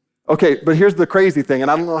 Okay, but here's the crazy thing, and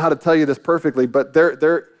I don't know how to tell you this perfectly, but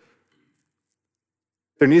there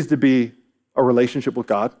needs to be a relationship with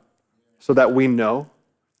God so that we know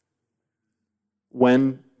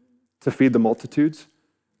when to feed the multitudes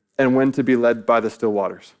and when to be led by the still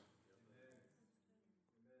waters.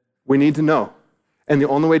 We need to know, and the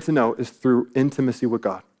only way to know is through intimacy with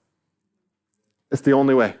God. It's the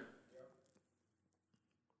only way.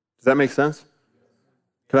 Does that make sense?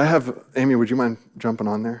 Could I have, Amy, would you mind jumping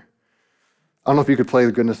on there? I don't know if you could play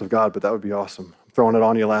the goodness of God, but that would be awesome. I'm throwing it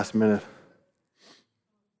on you last minute.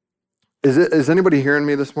 Is anybody hearing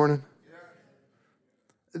me this morning?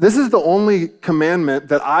 This is the only commandment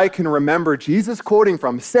that I can remember Jesus quoting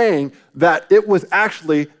from, saying that it was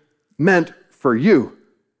actually meant for you.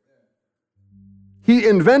 He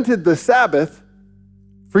invented the Sabbath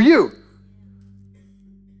for you.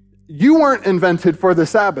 You weren't invented for the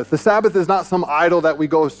Sabbath. The Sabbath is not some idol that we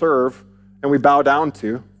go serve and we bow down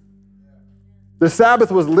to. The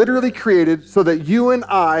Sabbath was literally created so that you and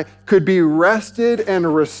I could be rested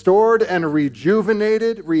and restored and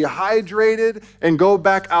rejuvenated, rehydrated, and go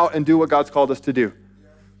back out and do what God's called us to do.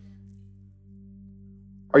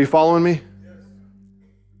 Are you following me?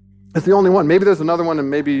 It's the only one. Maybe there's another one, and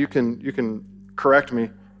maybe you can correct me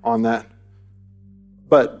on that.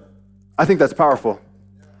 But I think that's powerful.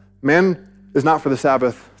 Man is not for the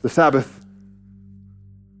Sabbath. The Sabbath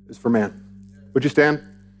is for man. Would you stand?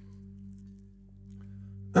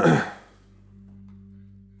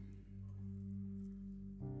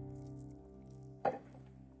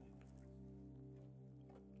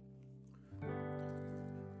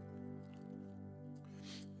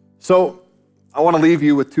 So I want to leave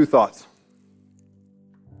you with two thoughts.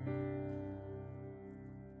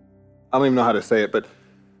 I don't even know how to say it, but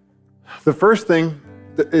the first thing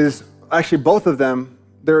is actually both of them,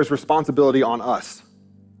 there is responsibility on us.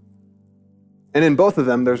 And in both of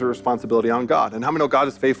them, there's a responsibility on God. And how many know God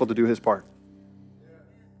is faithful to do his part?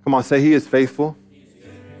 Come on, say he is faithful.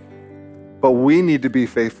 But we need to be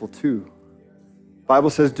faithful too. The Bible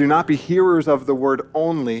says, do not be hearers of the word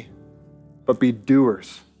only, but be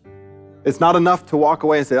doers. It's not enough to walk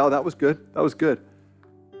away and say, oh, that was good. That was good.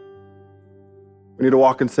 We need to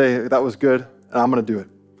walk and say, that was good, and I'm going to do it.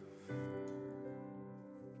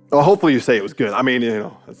 Well, hopefully you say it was good. I mean,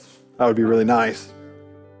 that would be really nice.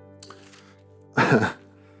 The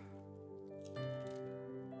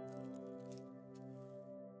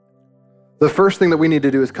first thing that we need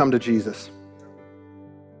to do is come to Jesus.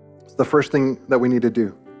 It's the first thing that we need to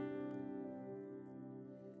do.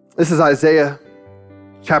 This is Isaiah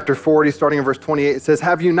chapter 40, starting in verse 28. It says,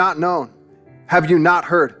 have you not known? Have you not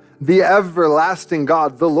heard? The everlasting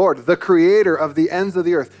God, the Lord, the creator of the ends of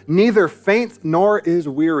the earth, neither faints nor is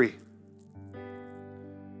weary.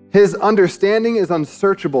 His understanding is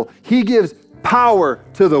unsearchable. He gives power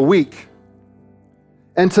to the weak.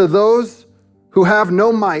 And to those who have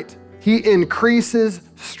no might, he increases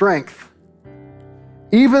strength.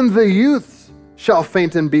 Even the youths shall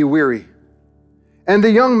faint and be weary, and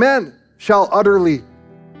the young men shall utterly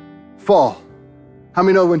fall. How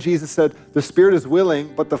many know when Jesus said, the spirit is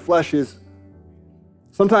willing, but the flesh is?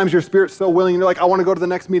 Sometimes your spirit's so willing, you're like, I want to go to the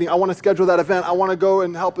next meeting. I want to schedule that event. I want to go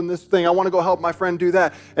and help in this thing. I want to go help my friend do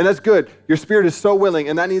that. And that's good. Your spirit is so willing,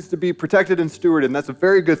 and that needs to be protected and stewarded, and that's a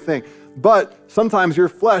very good thing. But sometimes your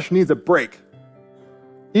flesh needs a break.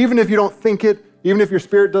 Even if you don't think it, even if your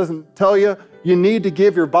spirit doesn't tell you, you need to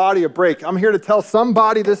give your body a break. I'm here to tell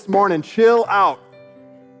somebody this morning, chill out.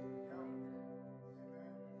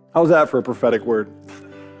 How's that for a prophetic word?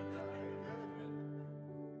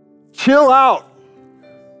 Chill out.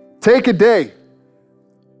 Take a day.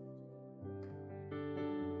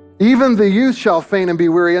 Even the youth shall faint and be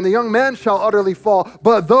weary, and the young men shall utterly fall.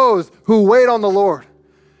 But those who wait on the Lord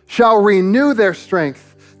shall renew their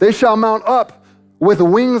strength. They shall mount up with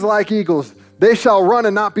wings like eagles. They shall run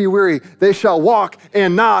and not be weary. They shall walk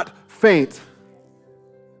and not faint.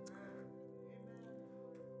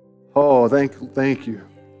 Oh, thank you.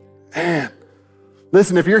 Man,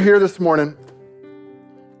 listen, if you're here this morning,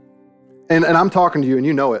 and I'm talking to you and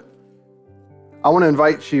you know it, I want to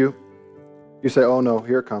invite you. You say, oh no,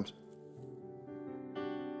 here it comes.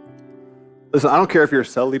 Listen, I don't care if you're a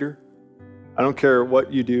cell leader. I don't care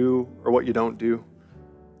what you do or what you don't do.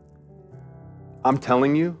 I'm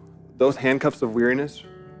telling you, those handcuffs of weariness,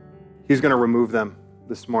 he's going to remove them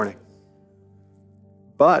this morning.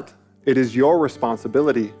 But it is your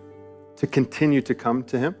responsibility to continue to come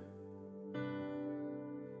to him.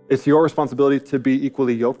 It's your responsibility to be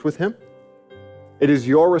equally yoked with him. It is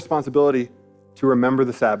your responsibility to remember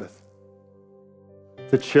the Sabbath,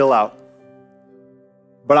 to chill out.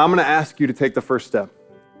 But I'm going to ask you to take the first step.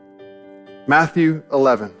 Matthew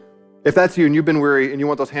 11. If that's you and you've been weary and you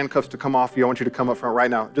want those handcuffs to come off you, I want you to come up front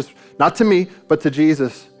right now. Just not to me, but to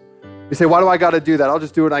Jesus. You say, why do I got to do that? I'll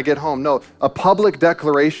just do it when I get home. No, a public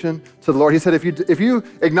declaration to the Lord. He said, if you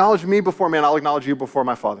acknowledge me before man, I'll acknowledge you before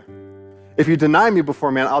my Father. If you deny me before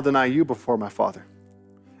man, I'll deny you before my Father.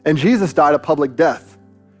 And Jesus died a public death.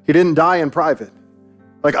 He didn't die in private.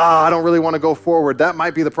 Like, I don't really want to go forward. That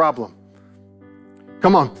might be the problem.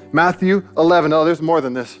 Come on, Matthew 11. Oh, there's more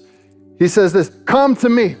than this. He says this, come to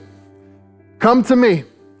me. Come to me.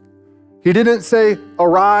 He didn't say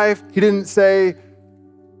arrive. He didn't say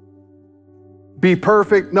be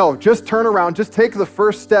perfect. No, just turn around. Just take the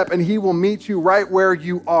first step and he will meet you right where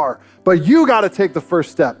you are. But you got to take the first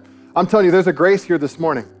step. I'm telling you, there's a grace here this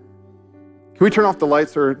morning. Can we turn off the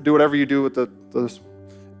lights or do whatever you do with those?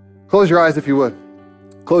 Close your eyes if you would.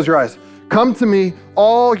 Close your eyes. Come to me,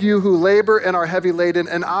 all you who labor and are heavy laden,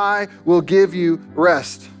 and I will give you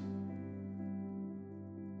rest.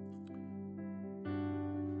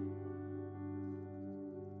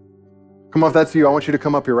 Come on, if that's you, I want you to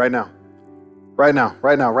come up here right now. Right now,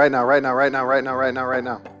 right now, right now, right now, right now, right now, right now, right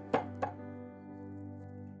now.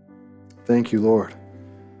 Thank you, Lord.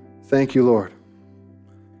 Thank you, Lord.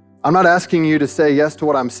 I'm not asking you to say yes to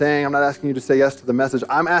what I'm saying. I'm not asking you to say yes to the message.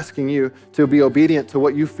 I'm asking you to be obedient to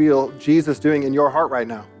what you feel Jesus doing in your heart right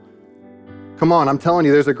now. Come on, I'm telling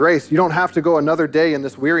you, there's a grace. You don't have to go another day in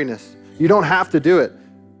this weariness. You don't have to do it.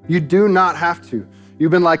 You do not have to.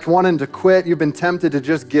 You've been like wanting to quit. You've been tempted to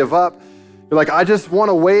just give up. You're like, I just want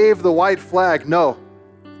to wave the white flag. No,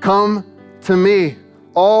 come to me,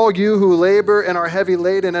 all you who labor and are heavy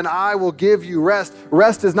laden, and I will give you rest.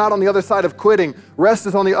 Rest is not on the other side of quitting. Rest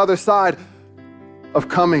is on the other side of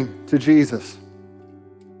coming to Jesus.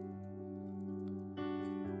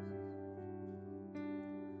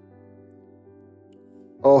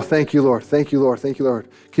 Oh, thank you, Lord. Thank you, Lord. Thank you, Lord.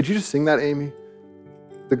 Could you just sing that, Amy?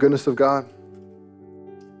 The goodness of God.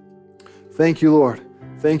 Thank you, Lord.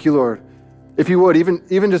 Thank you, Lord. If you would,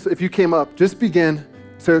 even just if you came up, just begin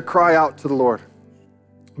to cry out to the Lord.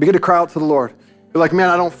 Begin to cry out to the Lord. You're like, man,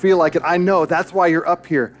 I don't feel like it. I know, that's why you're up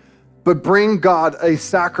here. But bring God a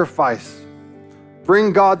sacrifice.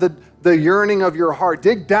 Bring God the yearning of your heart.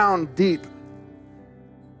 Dig down deep.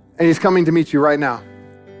 And he's coming to meet you right now.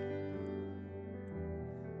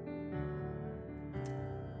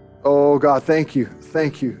 Oh, God, thank you,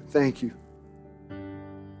 thank you, thank you.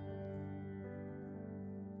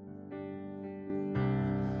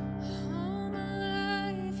 All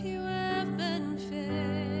my life you have been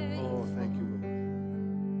faithful. Oh, thank you, Lord.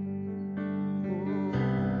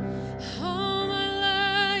 All my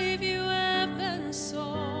life you have been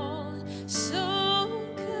so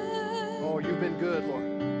good. Oh, you've been good, Lord.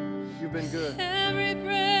 You've been good. Every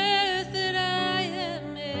breath that I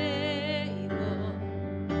am able,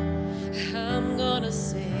 I'm gonna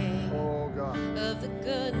sing Oh, God. of the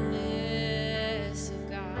goodness of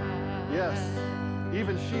God. Yes,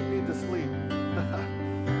 even sheep need to sleep.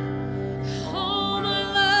 All my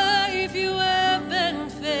life you have been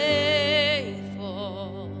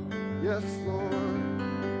faithful. Yes, Lord.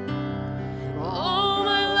 All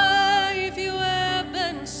my life you have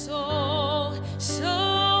been so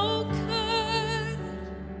good.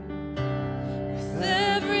 With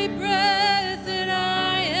every breath that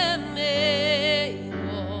I am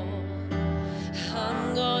able,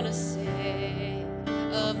 I'm gonna sing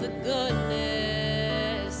of the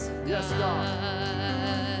goodness of Yes, God. God.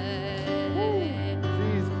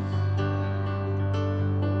 Jesus.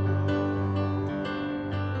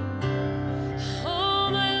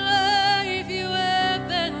 All my life you have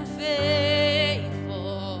been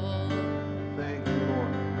faithful. Thank you,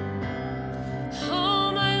 Lord.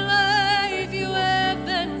 All my life you have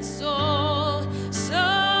been so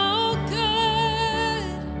good.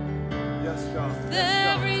 Yes, God. With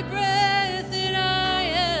Yes, every breath that I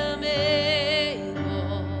am able,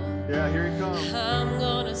 God. Yeah, here he comes. I'm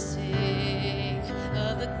gonna sing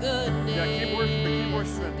of the goodness Yeah, keep worshiping, keep of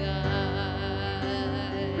worshiping.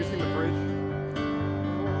 God. We sing the bridge.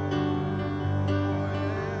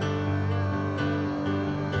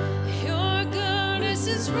 Your goodness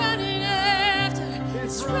is running after,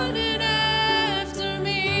 it's running after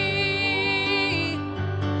me.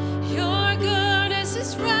 Your goodness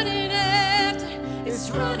is running after, it's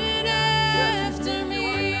running after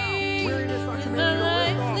me. With my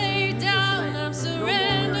life laid down, I'm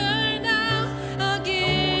surrendered now. I'll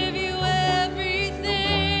give you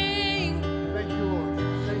everything. Thank you, Lord.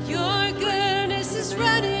 Thank you, Your Lord. goodness is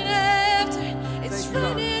running after, it's Thank you,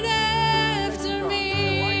 God. running after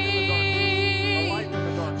me. A light in the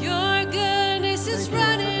dark. Your goodness is Thank you, Lord.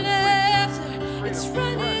 running after, it's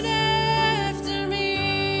running after me.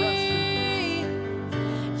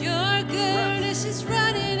 Your goodness is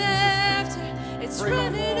running after, it's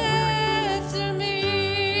running after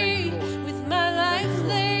me. With my life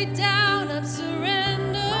laid down, I'm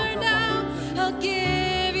surrendered now. I'll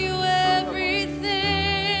give you everything.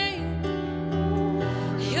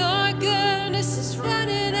 Your goodness is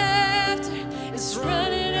running after, it's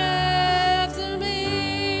running after me.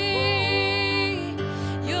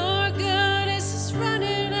 Your goodness is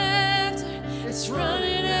running after, it's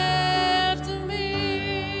running after me.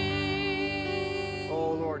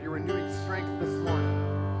 Oh, Lord, you're renewing strength this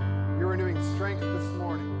morning. You're renewing strength this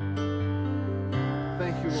morning.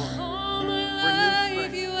 Thank you, Lord. All my Renewed life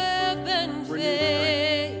strength. you have been Renewed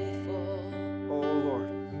faithful. Oh, Lord.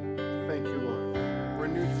 Thank you, Lord.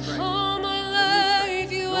 Renewed strength. All my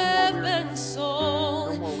life you No more have weariness. been so No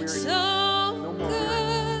more weariness. so No more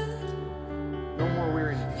good. No more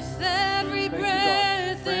weariness. With every Thank you, God.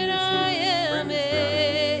 breath Brand that new I season, am brand new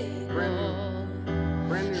strategy, brand able,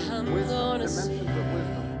 Brand new I'm wisdom, gonna dimensions of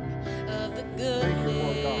wisdom. of the Thank you,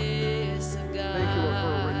 Lord God. goodness of God. Thank you, Lord, for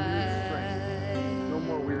renewed strength. No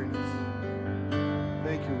more weariness.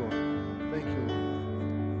 Thank you, Lord. Thank you, Lord.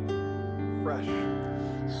 Fresh.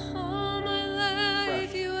 All my life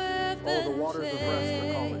Fresh. you have Oh, been the waters of rest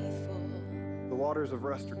are calling. faithful. The waters of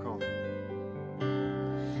rest are calling.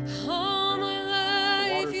 All my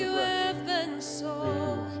life waters you of rest. have been so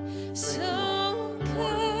Thank you, good.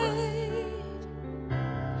 Waters of rest.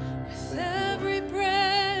 With every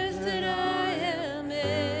breath that I am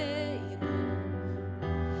able,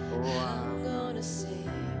 Oh, I'm gonna sing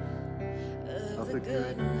of of the the goodness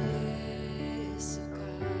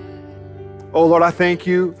Oh Lord, I thank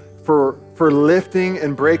you for lifting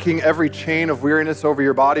and breaking every chain of weariness over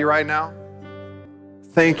your body right now.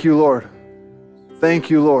 Thank you, Lord. Thank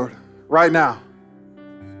you, Lord. Right now.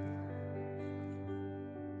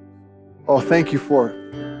 Oh, thank you for it.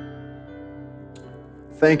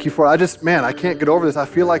 Thank you for it. I can't get over this. I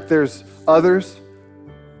feel like there's others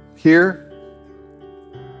here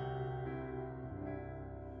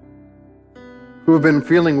who have been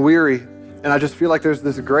feeling weary, and I just feel like there's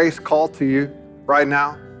this grace call to you right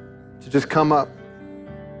now to just come up,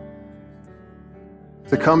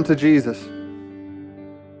 to come to Jesus.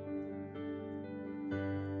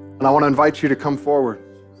 And I want to invite you to come forward.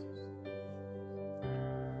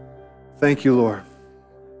 Thank you, Lord.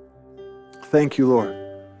 Thank you, Lord.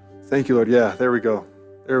 Thank you, Lord. Yeah, there we go.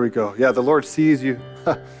 There we go. Yeah, the Lord sees you.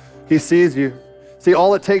 He sees you. See,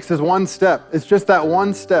 all it takes is one step. It's just that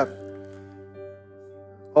one step.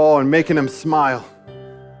 Oh, and making him smile.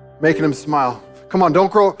 Making him smile. Come on,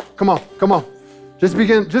 don't grow. Come on, come on. Just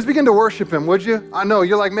begin to worship him, would you? I know,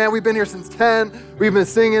 you're like, man, we've been here since 10. We've been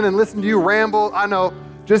singing and listening to you ramble. I know.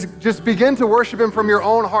 Just begin to worship him from your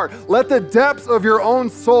own heart. Let the depths of your own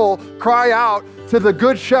soul cry out to the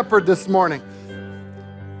Good Shepherd this morning.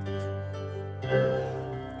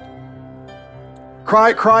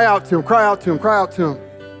 Cry out to him, cry out to him, cry out to him.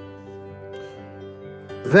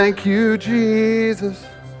 Thank you, Jesus.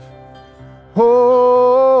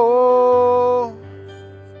 Oh,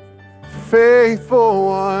 faithful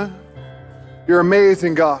one. You're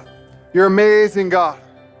amazing, God. You're amazing, God.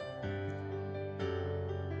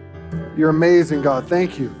 You're amazing, God.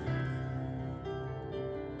 Thank you.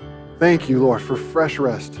 Thank you, Lord, for fresh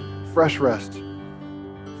rest, fresh rest,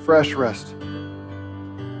 fresh rest.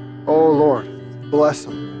 Oh, Lord, bless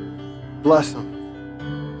them. Bless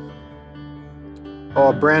them.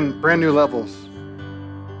 Oh, brand new levels.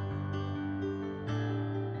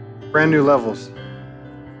 Brand new levels.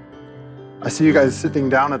 I see you guys sitting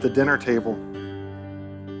down at the dinner table,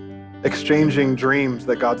 exchanging dreams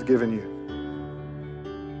that God's given you.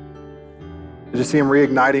 I just see him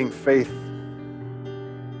reigniting faith.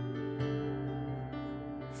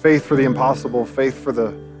 Faith for the impossible, faith for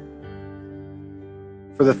the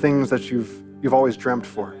things that you've always dreamt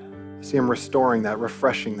for. I see him restoring that,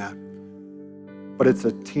 refreshing that. But it's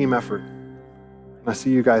a team effort. And I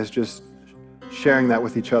see you guys just sharing that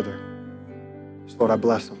with each other. So Lord, I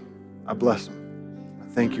bless them. I bless them. I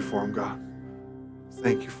thank you for them, God.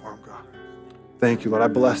 Thank you for them, God. Thank you, Lord. I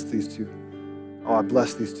bless these two. Oh, I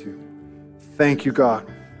bless these two. Thank you, God.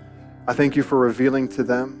 I thank you for revealing to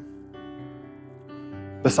them,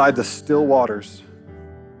 beside the still waters,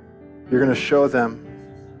 you're going to show them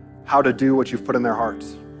how to do what you've put in their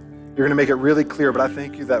hearts. You're going to make it really clear, but I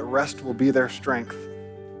thank you that rest will be their strength.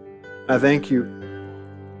 And I thank you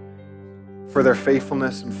for their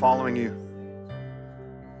faithfulness in following you.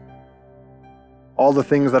 All the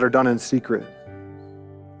things that are done in secret,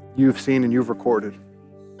 you've seen and you've recorded.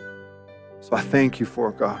 So I thank you for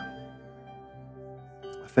it, God.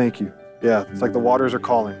 I thank you. Yeah, it's like the waters are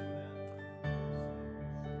calling.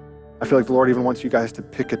 I feel like the Lord even wants you guys to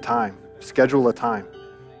pick a time, schedule a time.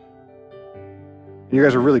 You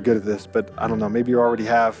guys are really good at this, but I don't know, maybe you already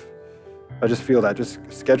have. I just feel that. Just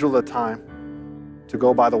schedule a time to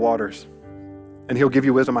go by the waters, and he'll give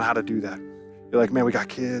you wisdom on how to do that. You're like, man, we got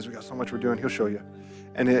kids, we got so much we're doing. He'll show you.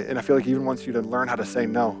 And I feel like he even wants you to learn how to say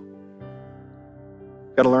no.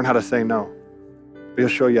 You got to learn how to say no, but he'll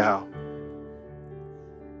show you how.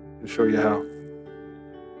 He'll show you how.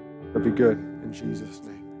 It'll be good in Jesus'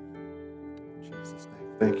 name.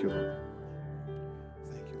 Thank you, Lord.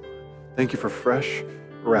 Thank you, Lord. Thank you for fresh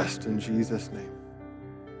rest in Jesus' name.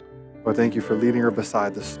 Lord, thank you for leading her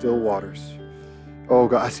beside the still waters. Oh,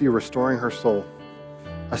 God, I see you restoring her soul.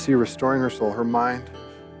 I see you restoring her soul, her mind,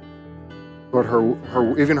 Lord,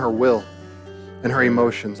 her even her will and her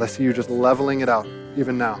emotions. I see you just leveling it out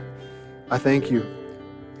even now. I thank you.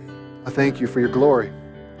 I thank you for your glory.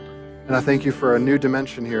 And I thank you for a new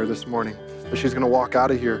dimension here this morning, that she's going to walk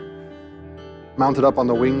out of here mounted up on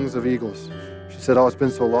the wings of eagles. She said, oh, it's been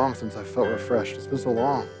so long since I felt refreshed. It's been so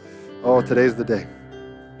long. Oh, today's the day.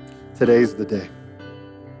 Today's the day.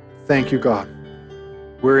 Thank you, God.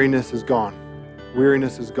 Weariness is gone.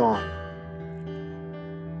 Weariness is gone.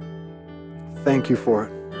 Thank you for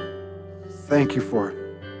it. Thank you for it.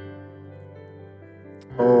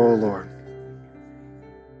 Oh, Lord.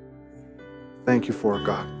 Thank you for it,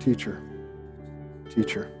 God. Teacher.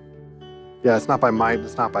 Teacher. Yeah, it's not by might,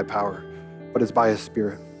 it's not by power, but it's by his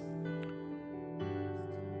Spirit.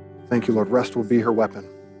 Thank you, Lord. Rest will be her weapon.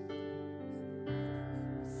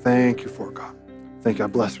 Thank you for it, God. Thank you. I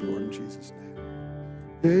bless her, Lord, in Jesus' name.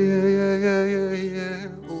 Yeah.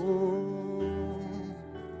 Oh.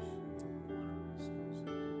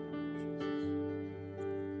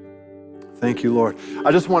 Thank you, Lord.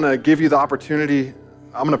 I just want to give you the opportunity.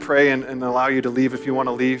 I'm going to pray and allow you to leave if you want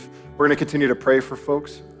to leave. We're going to continue to pray for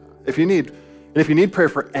folks. If you need prayer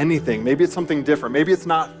for anything, maybe it's something different. Maybe it's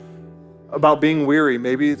not about being weary.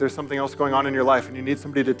 Maybe there's something else going on in your life and you need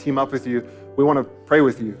somebody to team up with you. We want to pray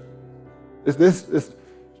with you.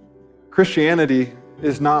 Christianity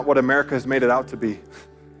is not what America has made it out to be,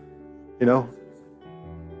 you know?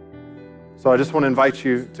 So I just want to invite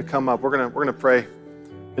you to come up. We're gonna pray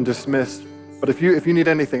and dismiss. But if you need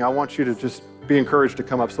anything, I want you to just be encouraged to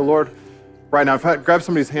come up. So Lord, right now, grab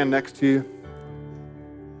somebody's hand next to you.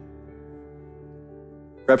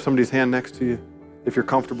 Grab somebody's hand next to you if you're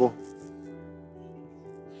comfortable.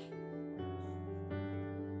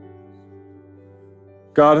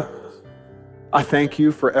 God, I thank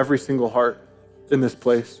you for every single heart in this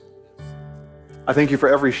place. I thank you for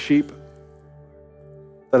every sheep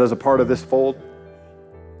that is a part of this fold,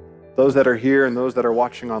 those that are here and those that are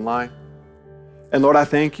watching online. And Lord, I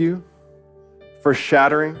thank you for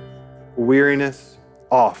shattering weariness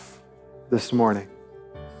off this morning.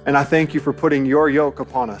 And I thank you for putting your yoke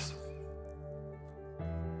upon us.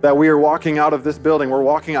 That we are walking out of this building, we're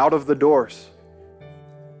walking out of the doors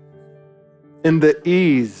in the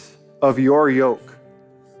ease of your yoke,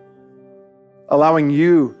 allowing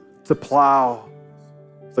you to plow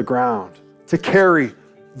the ground, to carry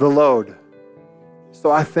the load.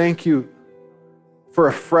 So I thank you for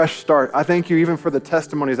a fresh start. I thank you even for the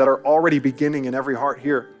testimonies that are already beginning in every heart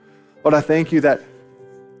here. Lord, I thank you that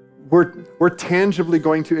we're tangibly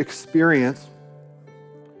going to experience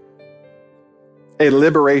a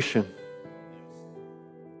liberation.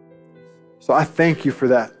 So I thank you for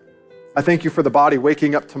that. I thank you for the body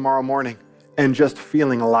waking up tomorrow morning and just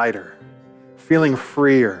feeling lighter, feeling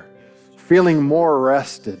freer, feeling more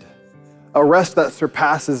rested. A rest that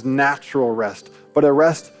surpasses natural rest, but a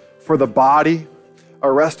rest for the body,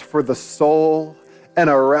 a rest for the soul, and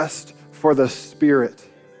a rest for the spirit.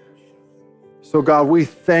 So God, we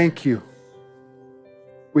thank you.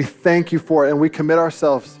 We thank you for it, and we commit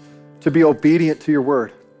ourselves to be obedient to your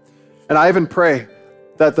word. And I even pray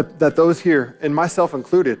that those here, and myself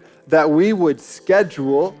included, that we would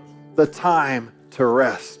schedule the time to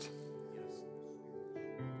rest.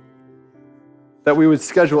 That we would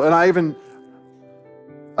schedule, and I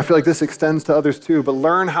feel like this extends to others too, but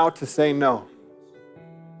learn how to say no.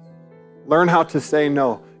 Learn how to say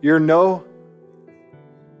no. Your no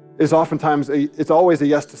is it's always a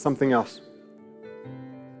yes to something else.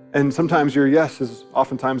 And sometimes your yes is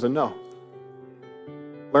oftentimes a no.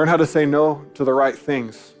 Learn how to say no to the right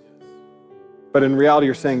things. But in reality,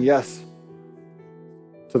 you're saying yes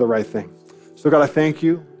to the right thing. So God, I thank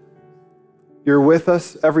you. You're with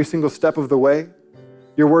us every single step of the way.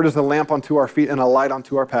 Your word is a lamp unto our feet and a light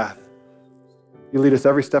unto our path. You lead us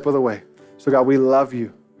every step of the way. So God, we love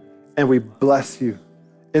you and we bless you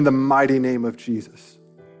in the mighty name of Jesus.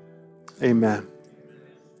 Amen.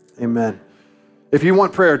 Amen. If you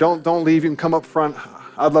want prayer, don't leave. You can come up front.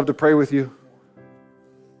 I'd love to pray with you.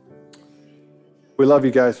 We love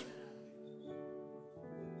you guys.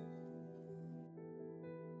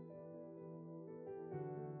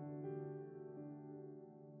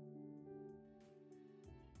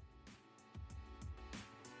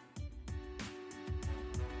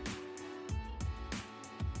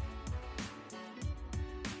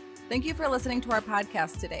 Thank you for listening to our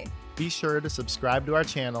podcast today. Be sure to subscribe to our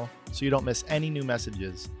channel so you don't miss any new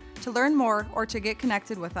messages. To learn more or to get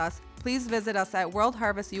connected with us, please visit us at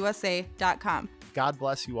worldharvestusa.com. God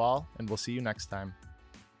bless you all, and we'll see you next time.